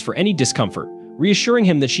apologizes for any discomfort, reassuring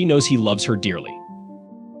him that she knows he loves her dearly.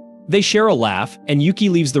 They share a laugh, and Yuki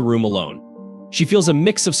leaves the room alone. She feels a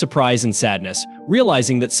mix of surprise and sadness,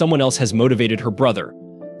 realizing that someone else has motivated her brother,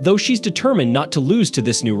 though she's determined not to lose to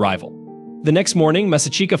this new rival. The next morning,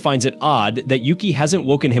 Masachika finds it odd that Yuki hasn't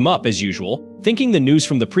woken him up as usual, thinking the news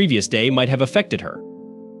from the previous day might have affected her.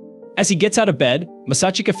 As he gets out of bed,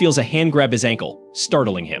 Masachika feels a hand grab his ankle,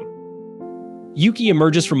 startling him. Yuki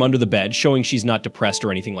emerges from under the bed, showing she's not depressed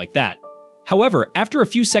or anything like that. However, after a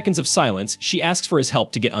few seconds of silence, she asks for his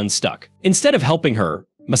help to get unstuck. Instead of helping her,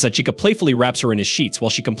 Masachika playfully wraps her in his sheets while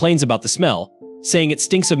she complains about the smell, saying it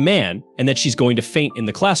stinks of man and that she's going to faint in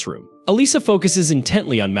the classroom. Alisa focuses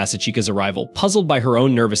intently on Masachika's arrival, puzzled by her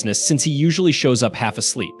own nervousness since he usually shows up half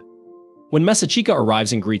asleep. When Masachika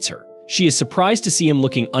arrives and greets her, she is surprised to see him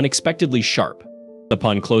looking unexpectedly sharp.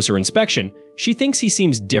 Upon closer inspection, she thinks he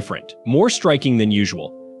seems different, more striking than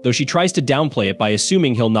usual, though she tries to downplay it by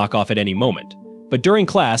assuming he'll knock off at any moment. But during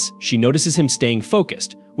class, she notices him staying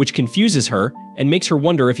focused, which confuses her and makes her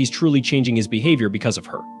wonder if he's truly changing his behavior because of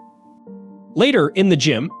her. Later, in the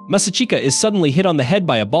gym, Masachika is suddenly hit on the head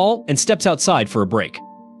by a ball and steps outside for a break.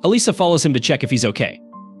 Alisa follows him to check if he's okay.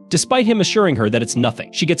 Despite him assuring her that it's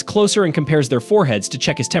nothing, she gets closer and compares their foreheads to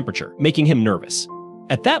check his temperature, making him nervous.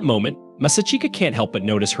 At that moment, Masachika can't help but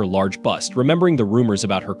notice her large bust, remembering the rumors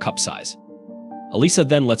about her cup size. Alisa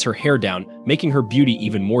then lets her hair down, making her beauty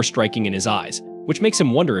even more striking in his eyes, which makes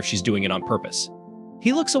him wonder if she's doing it on purpose.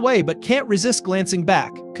 He looks away but can't resist glancing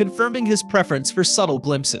back, confirming his preference for subtle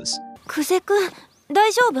glimpses. 久世くん、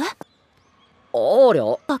大丈夫？あり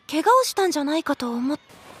ゃ。怪我をしたんじゃないかと思っ。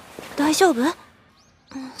大丈夫？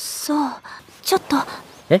そう、ちょっと。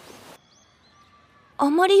え？あ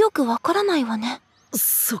まりよくわからないわね。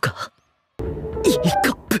そうか。いい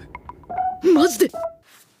カップ。マジで。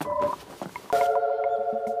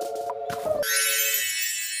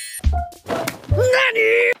何？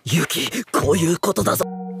ユキ、こういうことだぞ。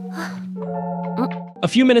A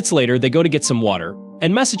few minutes later, they go to get some water,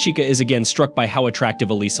 and Masachika is again struck by how attractive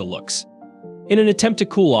Alisa looks. In an attempt to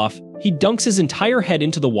cool off, he dunks his entire head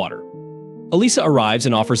into the water. Alisa arrives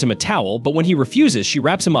and offers him a towel, but when he refuses, she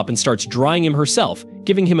wraps him up and starts drying him herself,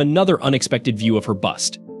 giving him another unexpected view of her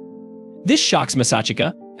bust. This shocks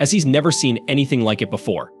Masachika, as he's never seen anything like it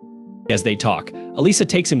before. As they talk, Alisa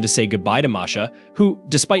takes him to say goodbye to Masha, who,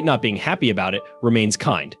 despite not being happy about it, remains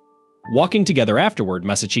kind. Walking together afterward,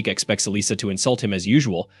 Masachika expects Alisa to insult him as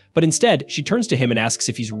usual, but instead, she turns to him and asks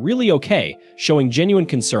if he's really okay, showing genuine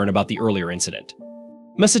concern about the earlier incident.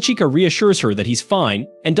 Masachika reassures her that he's fine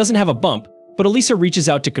and doesn't have a bump, but Alisa reaches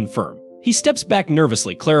out to confirm. He steps back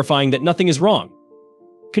nervously, clarifying that nothing is wrong.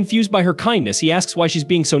 Confused by her kindness, he asks why she's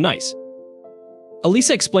being so nice.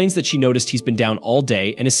 Alisa explains that she noticed he's been down all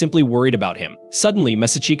day and is simply worried about him. Suddenly,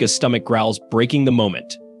 Masachika's stomach growls, breaking the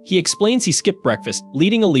moment. He explains he skipped breakfast,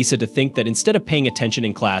 leading Alisa to think that instead of paying attention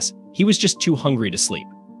in class, he was just too hungry to sleep.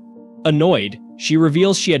 Annoyed, she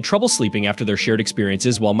reveals she had trouble sleeping after their shared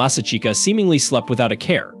experiences while Masachika seemingly slept without a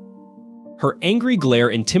care. Her angry glare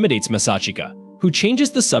intimidates Masachika, who changes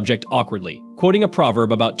the subject awkwardly, quoting a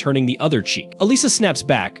proverb about turning the other cheek. Alisa snaps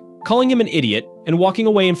back, calling him an idiot and walking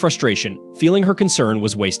away in frustration, feeling her concern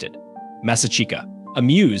was wasted. Masachika,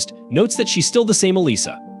 amused, notes that she's still the same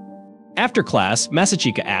Alisa. After class,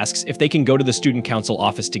 Masachika asks if they can go to the student council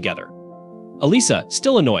office together. Alisa,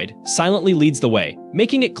 still annoyed, silently leads the way,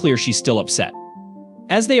 making it clear she's still upset.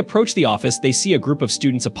 As they approach the office, they see a group of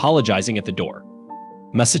students apologizing at the door.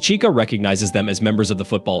 Masachika recognizes them as members of the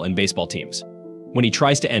football and baseball teams. When he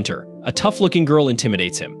tries to enter, a tough-looking girl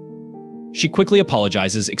intimidates him. She quickly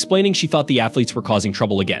apologizes, explaining she thought the athletes were causing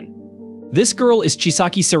trouble again. This girl is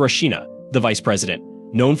Chisaki Sarashina, the vice president,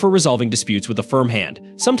 known for resolving disputes with a firm hand,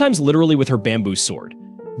 sometimes literally with her bamboo sword.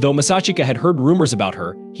 Though Masachika had heard rumors about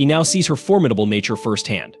her, he now sees her formidable nature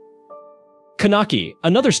firsthand. Kanaki,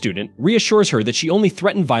 another student, reassures her that she only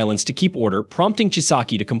threatened violence to keep order, prompting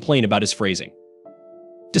Chisaki to complain about his phrasing.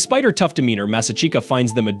 Despite her tough demeanor, Masachika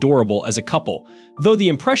finds them adorable as a couple, though the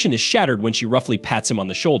impression is shattered when she roughly pats him on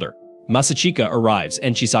the shoulder. Masachika arrives,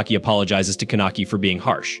 and Chisaki apologizes to Kanaki for being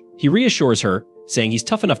harsh. He reassures her, saying he's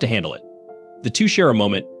tough enough to handle it. The two share a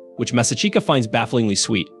moment, which Masachika finds bafflingly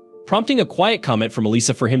sweet, prompting a quiet comment from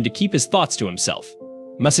Elisa for him to keep his thoughts to himself.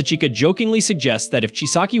 Masachika jokingly suggests that if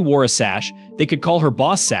Chisaki wore a sash, they could call her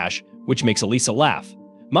boss Sash, which makes Elisa laugh.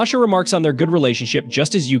 Masha remarks on their good relationship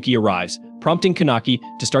just as Yuki arrives, prompting Kanaki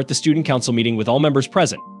to start the student council meeting with all members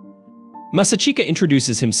present. Masachika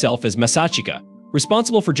introduces himself as Masachika,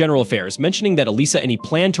 responsible for general affairs, mentioning that Elisa and he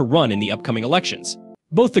plan to run in the upcoming elections.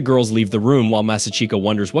 Both the girls leave the room while Masachika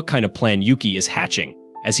wonders what kind of plan Yuki is hatching,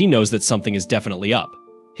 as he knows that something is definitely up.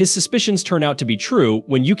 His suspicions turn out to be true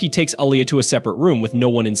when Yuki takes Alya to a separate room with no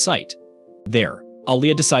one in sight. There,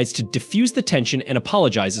 Alya decides to diffuse the tension and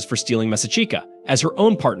apologizes for stealing Masachika as her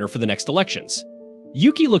own partner for the next elections.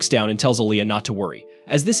 Yuki looks down and tells Alya not to worry,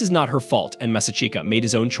 as this is not her fault and Masachika made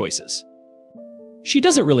his own choices. She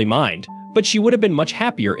doesn't really mind, but she would have been much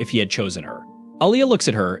happier if he had chosen her. Alya looks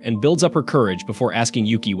at her and builds up her courage before asking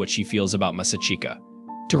Yuki what she feels about Masachika.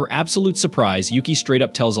 To her absolute surprise, Yuki straight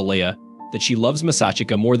up tells Alya that she loves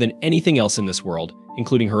Masachika more than anything else in this world,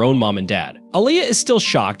 including her own mom and dad. Alya is still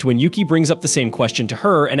shocked when Yuki brings up the same question to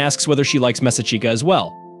her and asks whether she likes Masachika as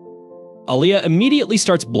well. Alya immediately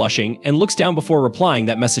starts blushing and looks down before replying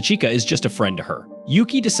that Masachika is just a friend to her.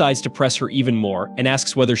 Yuki decides to press her even more and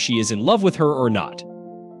asks whether she is in love with her or not.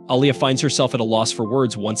 Alya finds herself at a loss for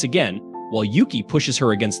words once again, while Yuki pushes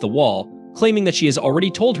her against the wall, claiming that she has already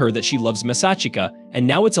told her that she loves Masachika, and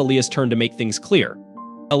now it's Alya's turn to make things clear.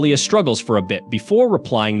 Alya struggles for a bit before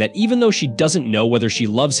replying that even though she doesn't know whether she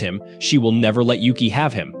loves him, she will never let Yuki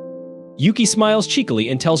have him. Yuki smiles cheekily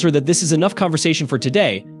and tells her that this is enough conversation for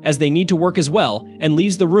today, as they need to work as well, and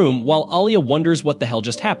leaves the room while Alya wonders what the hell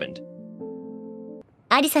just happened.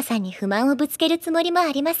 アリサさんに不満をぶつけるつもりも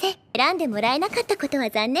ありません。選んでもらえなかったことは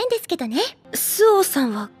残念ですけどね。スオさ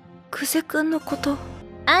んは久世くんのこと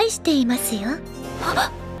愛していますよ。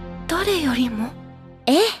誰よりも？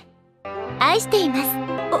ええ、愛しています。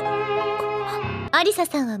アリサ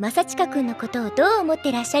さんはマサチカくんのことをどう思っ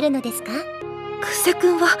てらっしゃるのですか？久世く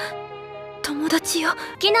んは友達よ。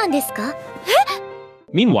好きなんですか？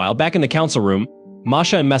え？ Meanwhile, back in the council room,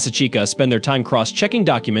 Masha and Masachika spend their time cross-checking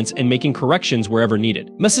documents and making corrections wherever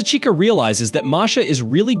needed. Masachika realizes that Masha is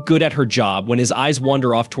really good at her job when his eyes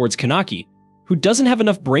wander off towards Kanaki, who doesn't have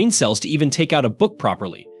enough brain cells to even take out a book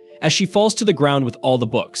properly, as she falls to the ground with all the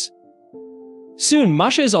books. Soon,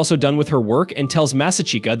 Masha is also done with her work and tells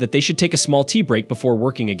Masachika that they should take a small tea break before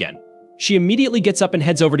working again. She immediately gets up and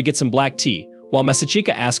heads over to get some black tea, while Masachika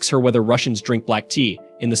asks her whether Russians drink black tea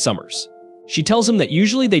in the summers. She tells him that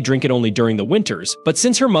usually they drink it only during the winters, but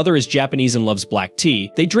since her mother is Japanese and loves black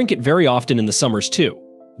tea, they drink it very often in the summers too.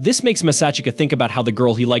 This makes Masachika think about how the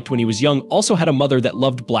girl he liked when he was young also had a mother that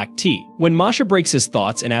loved black tea. When Masha breaks his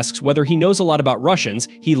thoughts and asks whether he knows a lot about Russians,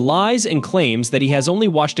 he lies and claims that he has only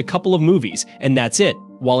watched a couple of movies, and that's it,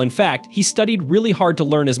 while in fact, he studied really hard to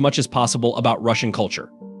learn as much as possible about Russian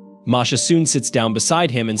culture. Masha soon sits down beside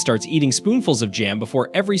him and starts eating spoonfuls of jam before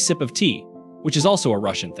every sip of tea, which is also a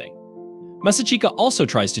Russian thing. Masachika also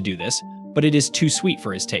tries to do this, but it is too sweet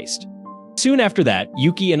for his taste. Soon after that,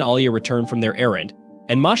 Yuki and Alya return from their errand,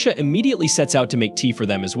 and Masha immediately sets out to make tea for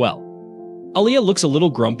them as well. Alya looks a little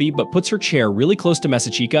grumpy but puts her chair really close to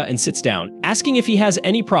Masachika and sits down, asking if he has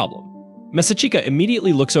any problem. Masachika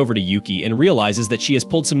immediately looks over to Yuki and realizes that she has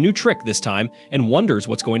pulled some new trick this time and wonders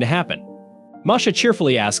what's going to happen. Masha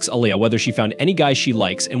cheerfully asks Alya whether she found any guys she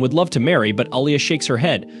likes and would love to marry, but Alya shakes her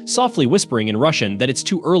head, softly whispering in Russian that it's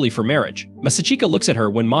too early for marriage. Masachika looks at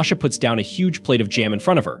her when Masha puts down a huge plate of jam in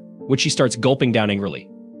front of her, which she starts gulping down angrily.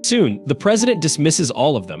 Soon, the president dismisses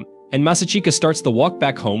all of them, and Masachika starts the walk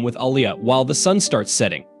back home with Alya while the sun starts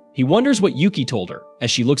setting. He wonders what Yuki told her,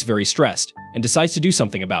 as she looks very stressed, and decides to do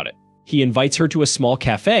something about it. He invites her to a small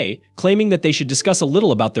cafe, claiming that they should discuss a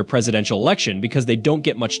little about their presidential election because they don't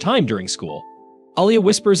get much time during school. Alya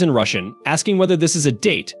whispers in Russian, asking whether this is a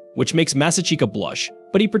date, which makes Masachika blush,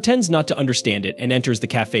 but he pretends not to understand it and enters the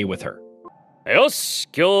cafe with her. よし、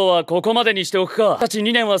今日はここまでにしておくか。たち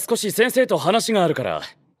2年は少し先生と話があるから。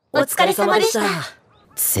お疲れ様でした。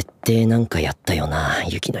設定なんかやったよな、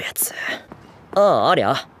ユキのやつ。ああ、あり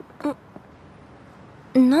ゃ。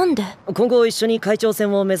なんで？今後一緒に会長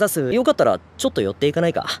選を目指す。よかったらちょっと寄っていかな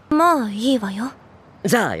いか？まあいいわよ。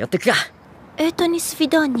じゃあ寄ってくか。にスフィ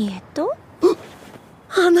ダニエと？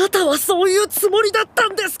あなたはそういうつもりだった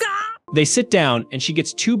んですか？ They sit down, and she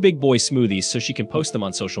gets 2 big boy smoothies so she can post them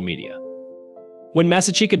on social media. When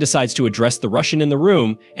Masachika decides to address the Russian in the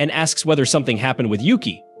room and asks whether something happened with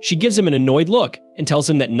Yuki, she gives him an annoyed look and tells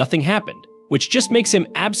him that nothing happened, which just makes him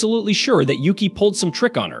absolutely sure that Yuki pulled some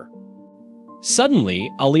trick on her.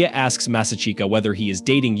 Suddenly, Alya asks Masachika whether he is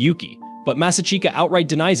dating Yuki, but Masachika outright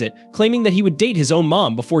denies it, claiming that he would date his own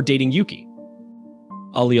mom before dating Yuki.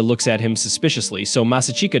 Alya looks at him suspiciously, so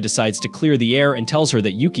Masachika decides to clear the air and tells her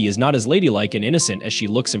that Yuki is not as ladylike and innocent as she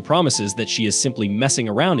looks and promises that she is simply messing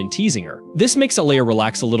around and teasing her. This makes Alya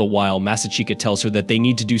relax a little while Masachika tells her that they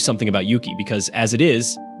need to do something about Yuki because, as it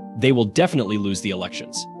is, they will definitely lose the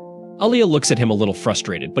elections. Alya looks at him a little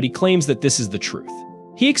frustrated, but he claims that this is the truth.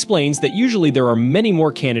 He explains that usually there are many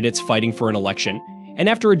more candidates fighting for an election, and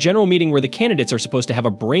after a general meeting where the candidates are supposed to have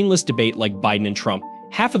a brainless debate like Biden and Trump,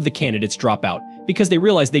 half of the candidates drop out because they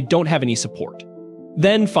realize they don't have any support.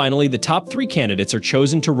 Then, finally, the top 3 candidates are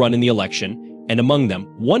chosen to run in the election, and among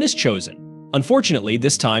them, one is chosen. Unfortunately,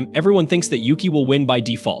 this time, everyone thinks that Yuki will win by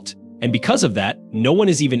default, and because of that, no one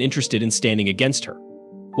is even interested in standing against her.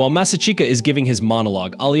 While Masachika is giving his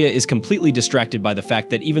monologue, Alya is completely distracted by the fact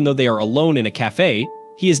that even though they are alone in a cafe,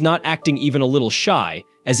 he is not acting even a little shy,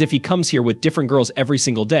 as if he comes here with different girls every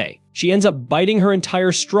single day. She ends up biting her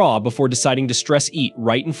entire straw before deciding to stress eat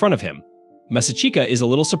right in front of him. Masachika is a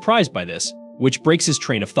little surprised by this, which breaks his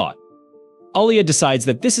train of thought. Alya decides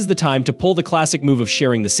that this is the time to pull the classic move of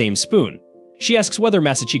sharing the same spoon. She asks whether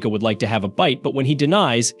Masachika would like to have a bite, but when he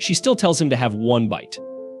denies, she still tells him to have 1 bite.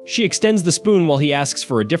 She extends the spoon while he asks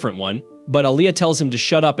for a different one, but Alya tells him to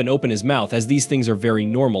shut up and open his mouth as these things are very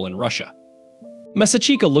normal in Russia.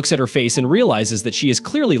 Masachika looks at her face and realizes that she is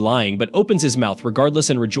clearly lying but opens his mouth regardless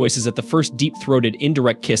and rejoices at the first deep-throated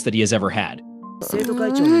indirect kiss that he has ever had. 生徒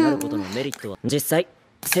会長になることのメリットは実際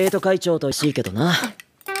生徒会長としいけどな。さ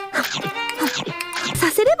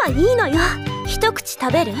せればいいのよ。一口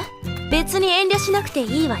食べる？別に遠慮しなくて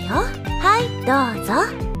いいわよ。はい、どうぞ。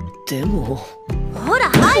でもほら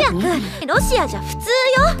早く。ロシアじゃ普通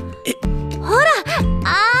よ。ほら、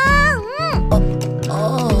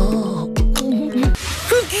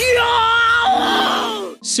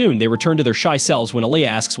Soon, they return to their shy selves when Alya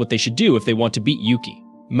asks what they should do if they want to beat Yuki.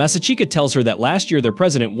 Masachika tells her that last year their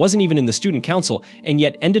president wasn't even in the student council and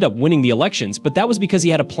yet ended up winning the elections, but that was because he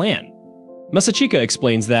had a plan. Masachika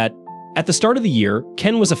explains that, at the start of the year,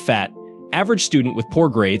 Ken was a fat, average student with poor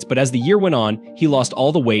grades, but as the year went on, he lost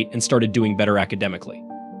all the weight and started doing better academically.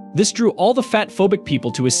 This drew all the fat-phobic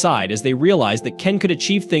people to his side as they realized that Ken could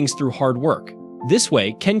achieve things through hard work. This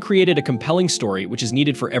way, Ken created a compelling story which is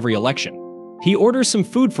needed for every election. He orders some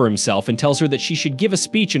food for himself and tells her that she should give a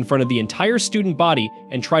speech in front of the entire student body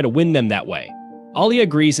and try to win them that way. Alya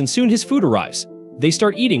agrees and soon his food arrives. They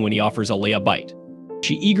start eating when he offers Alya a bite.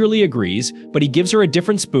 She eagerly agrees, but he gives her a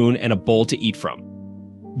different spoon and a bowl to eat from.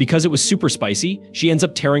 Because it was super spicy, she ends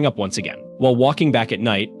up tearing up once again. While walking back at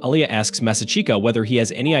night, Alya asks Masachika whether he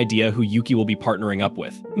has any idea who Yuki will be partnering up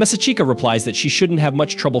with. Masachika replies that she shouldn't have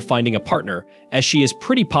much trouble finding a partner, as she is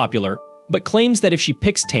pretty popular, but claims that if she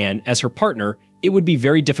picks Tan as her partner, it would be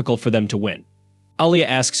very difficult for them to win. Alya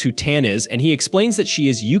asks who Tan is, and he explains that she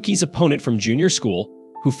is Yuki's opponent from junior school,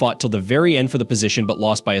 who fought till the very end for the position but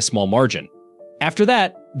lost by a small margin. After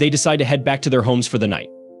that, they decide to head back to their homes for the night.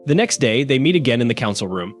 The next day, they meet again in the council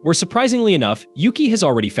room, where surprisingly enough, Yuki has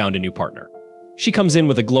already found a new partner. She comes in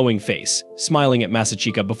with a glowing face, smiling at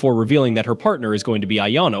Masachika before revealing that her partner is going to be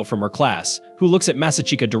Ayano from her class, who looks at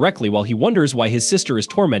Masachika directly while he wonders why his sister is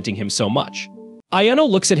tormenting him so much. Ayano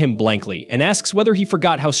looks at him blankly and asks whether he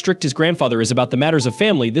forgot how strict his grandfather is about the matters of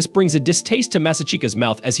family. This brings a distaste to Masachika's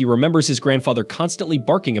mouth as he remembers his grandfather constantly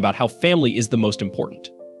barking about how family is the most important.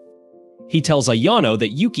 He tells Ayano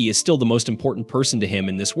that Yuki is still the most important person to him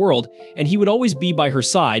in this world, and he would always be by her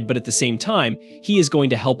side, but at the same time, he is going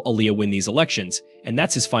to help Alya win these elections, and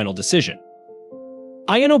that's his final decision.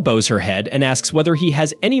 Ayano bows her head and asks whether he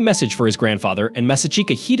has any message for his grandfather, and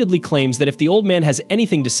Masachika heatedly claims that if the old man has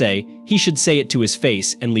anything to say, he should say it to his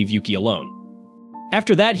face and leave Yuki alone.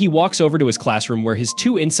 After that, he walks over to his classroom where his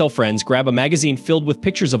 2 incel friends grab a magazine filled with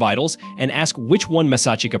pictures of idols and ask which one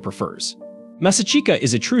Masachika prefers. Masachika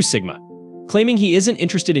is a true Sigma, claiming he isn't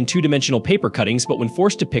interested in 2-dimensional paper cuttings, but when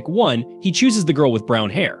forced to pick one, he chooses the girl with brown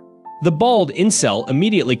hair. The bald incel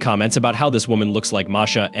immediately comments about how this woman looks like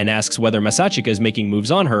Masha and asks whether Masachika is making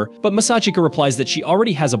moves on her, but Masachika replies that she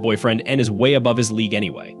already has a boyfriend and is way above his league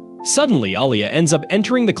anyway. Suddenly, Alya ends up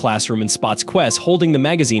entering the classroom and spots Quest holding the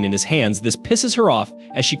magazine in his hands. This pisses her off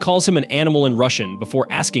as she calls him an animal in Russian before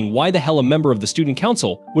asking why the hell a member of the student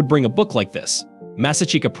council would bring a book like this.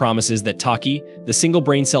 Masachika promises that Taki, the single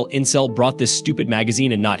brain cell incel, brought this stupid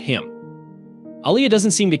magazine and not him. Alya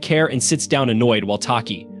doesn't seem to care and sits down annoyed while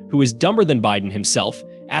Taki, who is dumber than Biden himself,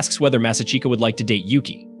 asks whether Masachika would like to date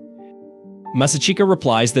Yuki. Masachika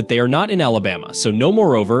replies that they are not in Alabama, so no,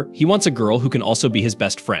 moreover, he wants a girl who can also be his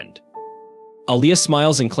best friend. Alya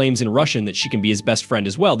smiles and claims in Russian that she can be his best friend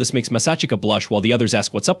as well. This makes Masachika blush while the others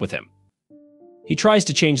ask what's up with him. He tries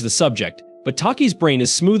to change the subject, but Taki's brain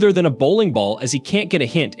is smoother than a bowling ball as he can't get a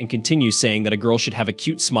hint and continues saying that a girl should have a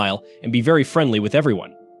cute smile and be very friendly with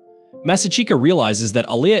everyone. Masachika realizes that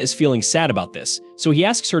Alya is feeling sad about this, so he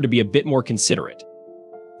asks her to be a bit more considerate.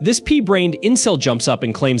 This pea-brained incel jumps up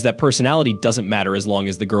and claims that personality doesn't matter as long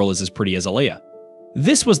as the girl is as pretty as Alya.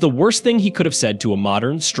 This was the worst thing he could have said to a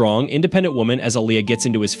modern, strong, independent woman as Alya gets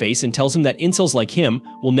into his face and tells him that incels like him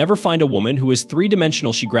will never find a woman who is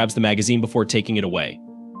three-dimensional. She grabs the magazine before taking it away.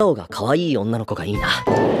 可愛い女の子がいいな。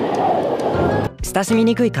親しみ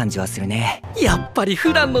にくい感じはするね。やっぱり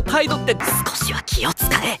普段の態度って少しは気を使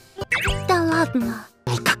え。 ладно.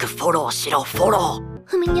 とにかくフォローしろ、フォロ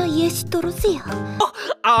ー。 У меня есть друзья.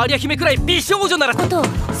 アーリャ姫くらい美少女なら。ことを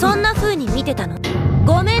そんな風に見てたの。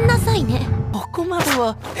ごめんなさいね。ここまで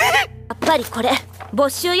は。やっぱりこれ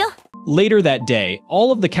没収よ。 Later that day,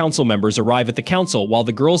 all of the council members arrive at the council while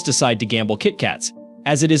the girls decide to gamble Kit Kats,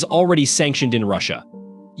 as it is already sanctioned in Russia.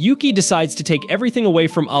 Yuki decides to take everything away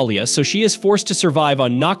from Alya, so she is forced to survive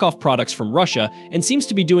on knockoff products from Russia and seems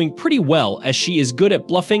to be doing pretty well as she is good at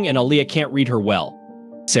bluffing and Alya can't read her well.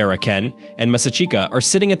 Sarah, Ken, and Masachika are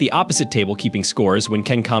sitting at the opposite table keeping scores when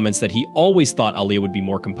Ken comments that he always thought Alya would be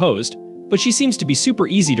more composed, but she seems to be super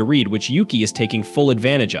easy to read, which Yuki is taking full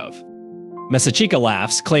advantage of. Masachika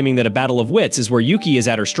laughs, claiming that a battle of wits is where Yuki is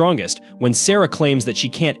at her strongest, when Sarah claims that she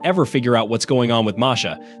can't ever figure out what's going on with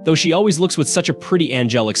Masha, though she always looks with such a pretty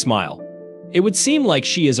angelic smile. It would seem like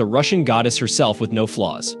she is a Russian goddess herself with no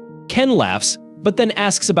flaws. Ken laughs, but then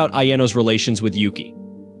asks about Ayano's relations with Yuki.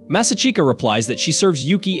 Masachika replies that she serves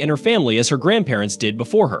Yuki and her family as her grandparents did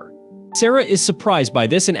before her. Sarah is surprised by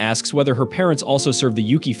this and asks whether her parents also serve the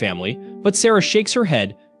Yuki family, but Sarah shakes her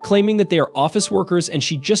head, claiming that they are office workers and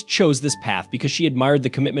she just chose this path because she admired the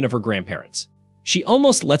commitment of her grandparents. She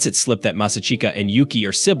almost lets it slip that Masachika and Yuki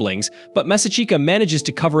are siblings, but Masachika manages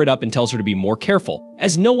to cover it up and tells her to be more careful,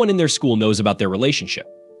 as no one in their school knows about their relationship.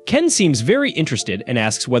 Ken seems very interested and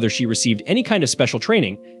asks whether she received any kind of special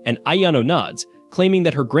training, and Ayano nods, claiming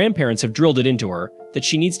that her grandparents have drilled it into her that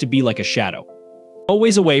she needs to be like a shadow,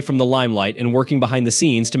 always away from the limelight and working behind the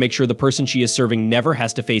scenes to make sure the person she is serving never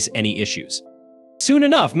has to face any issues. Soon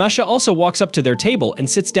enough, Masha also walks up to their table and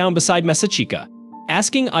sits down beside Masachika,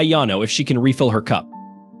 asking Ayano if she can refill her cup.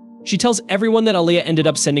 She tells everyone that Alya ended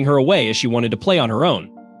up sending her away as she wanted to play on her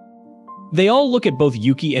own. They all look at both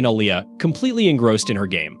Yuki and Alya, completely engrossed in her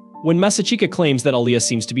game, when Masachika claims that Alya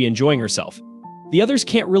seems to be enjoying herself. The others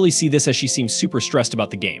can't really see this as she seems super stressed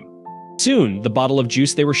about the game. Soon, the bottle of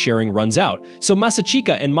juice they were sharing runs out, so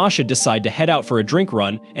Masachika and Masha decide to head out for a drink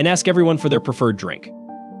run and ask everyone for their preferred drink.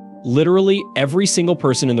 Literally, every single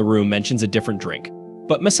person in the room mentions a different drink,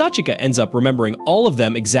 but Masachika ends up remembering all of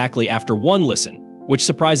them exactly after one listen, which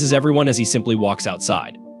surprises everyone as he simply walks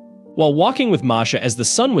outside. While walking with Masha as the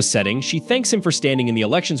sun was setting, she thanks him for standing in the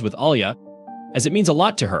elections with Alya, as it means a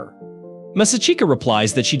lot to her. Masachika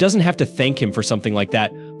replies that she doesn't have to thank him for something like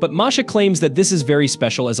that, but Masha claims that this is very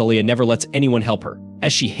special as Alya never lets anyone help her,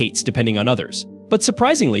 as she hates depending on others. But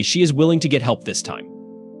surprisingly, she is willing to get help this time.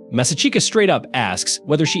 Masachika straight up asks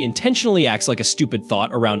whether she intentionally acts like a stupid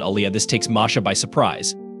thought around Alya. This takes Masha by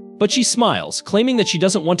surprise. But she smiles, claiming that she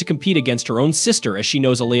doesn't want to compete against her own sister as she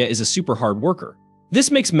knows Alya is a super hard worker.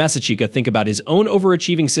 This makes Masachika think about his own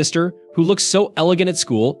overachieving sister, who looks so elegant at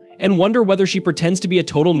school, and wonder whether she pretends to be a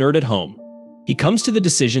total nerd at home. He comes to the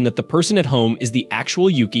decision that the person at home is the actual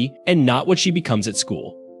Yuki and not what she becomes at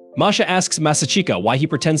school. Masha asks Masachika why he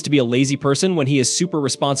pretends to be a lazy person when he is super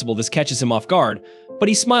responsible. This catches him off guard, but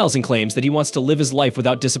he smiles and claims that he wants to live his life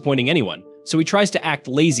without disappointing anyone, so he tries to act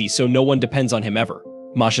lazy so no one depends on him ever.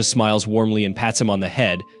 Masha smiles warmly and pats him on the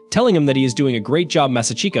head, telling him that he is doing a great job.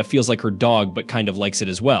 Masachika feels like her dog but kind of likes it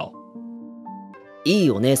as well. い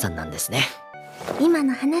いお姉さんなんですね。今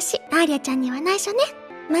の話、アーリャちゃんには内緒ね。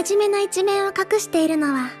真面目な一面を隠している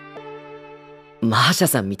のは。マーシャ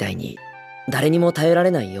さんみたいに誰にも頼ら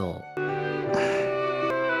れないよ。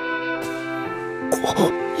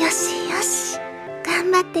よしよし。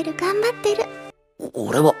頑張ってる頑張ってる。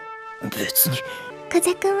俺は別に。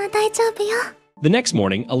風くんは大丈夫よ。The next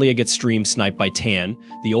morning, Alya gets stream sniped by Tan,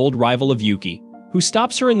 the old rival of Yuki, who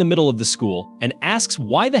stops her in the middle of the school and asks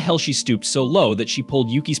why the hell she stooped so low that she pulled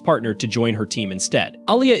Yuki's partner to join her team instead.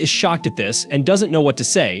 Alya is shocked at this and doesn't know what to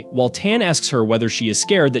say, while Tan asks her whether she is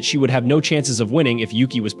scared that she would have no chances of winning if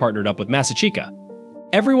Yuki was partnered up with Masachika.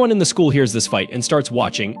 Everyone in the school hears this fight and starts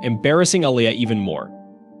watching, embarrassing Alya even more,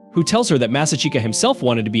 who tells her that Masachika himself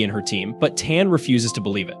wanted to be in her team, but Tan refuses to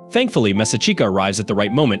believe it. Thankfully, Masachika arrives at the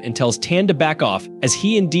right moment and tells Tan to back off, as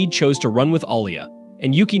he indeed chose to run with Alya,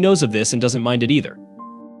 and Yuki knows of this and doesn't mind it either.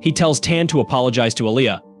 He tells Tan to apologize to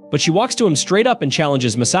Alya, but she walks to him straight up and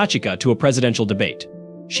challenges Masachika to a presidential debate.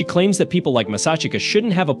 She claims that people like Masachika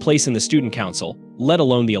shouldn't have a place in the student council, let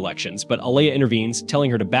alone the elections, but Alya intervenes,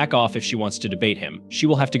 telling her to back off if she wants to debate him. She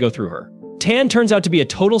will have to go through her. Tan turns out to be a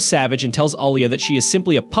total savage and tells Alya that she is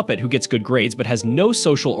simply a puppet who gets good grades but has no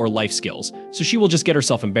social or life skills, so she will just get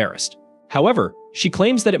herself embarrassed. However, she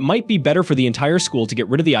claims that it might be better for the entire school to get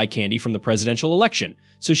rid of the eye candy from the presidential election,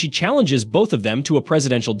 so she challenges both of them to a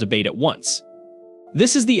presidential debate at once.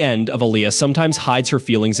 This is the end of Alya Sometimes Hides Her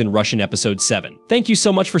Feelings in Russian Episode 7. Thank you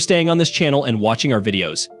so much for staying on this channel and watching our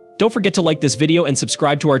videos. Don't forget to like this video and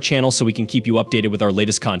subscribe to our channel so we can keep you updated with our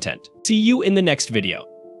latest content. See you in the next video.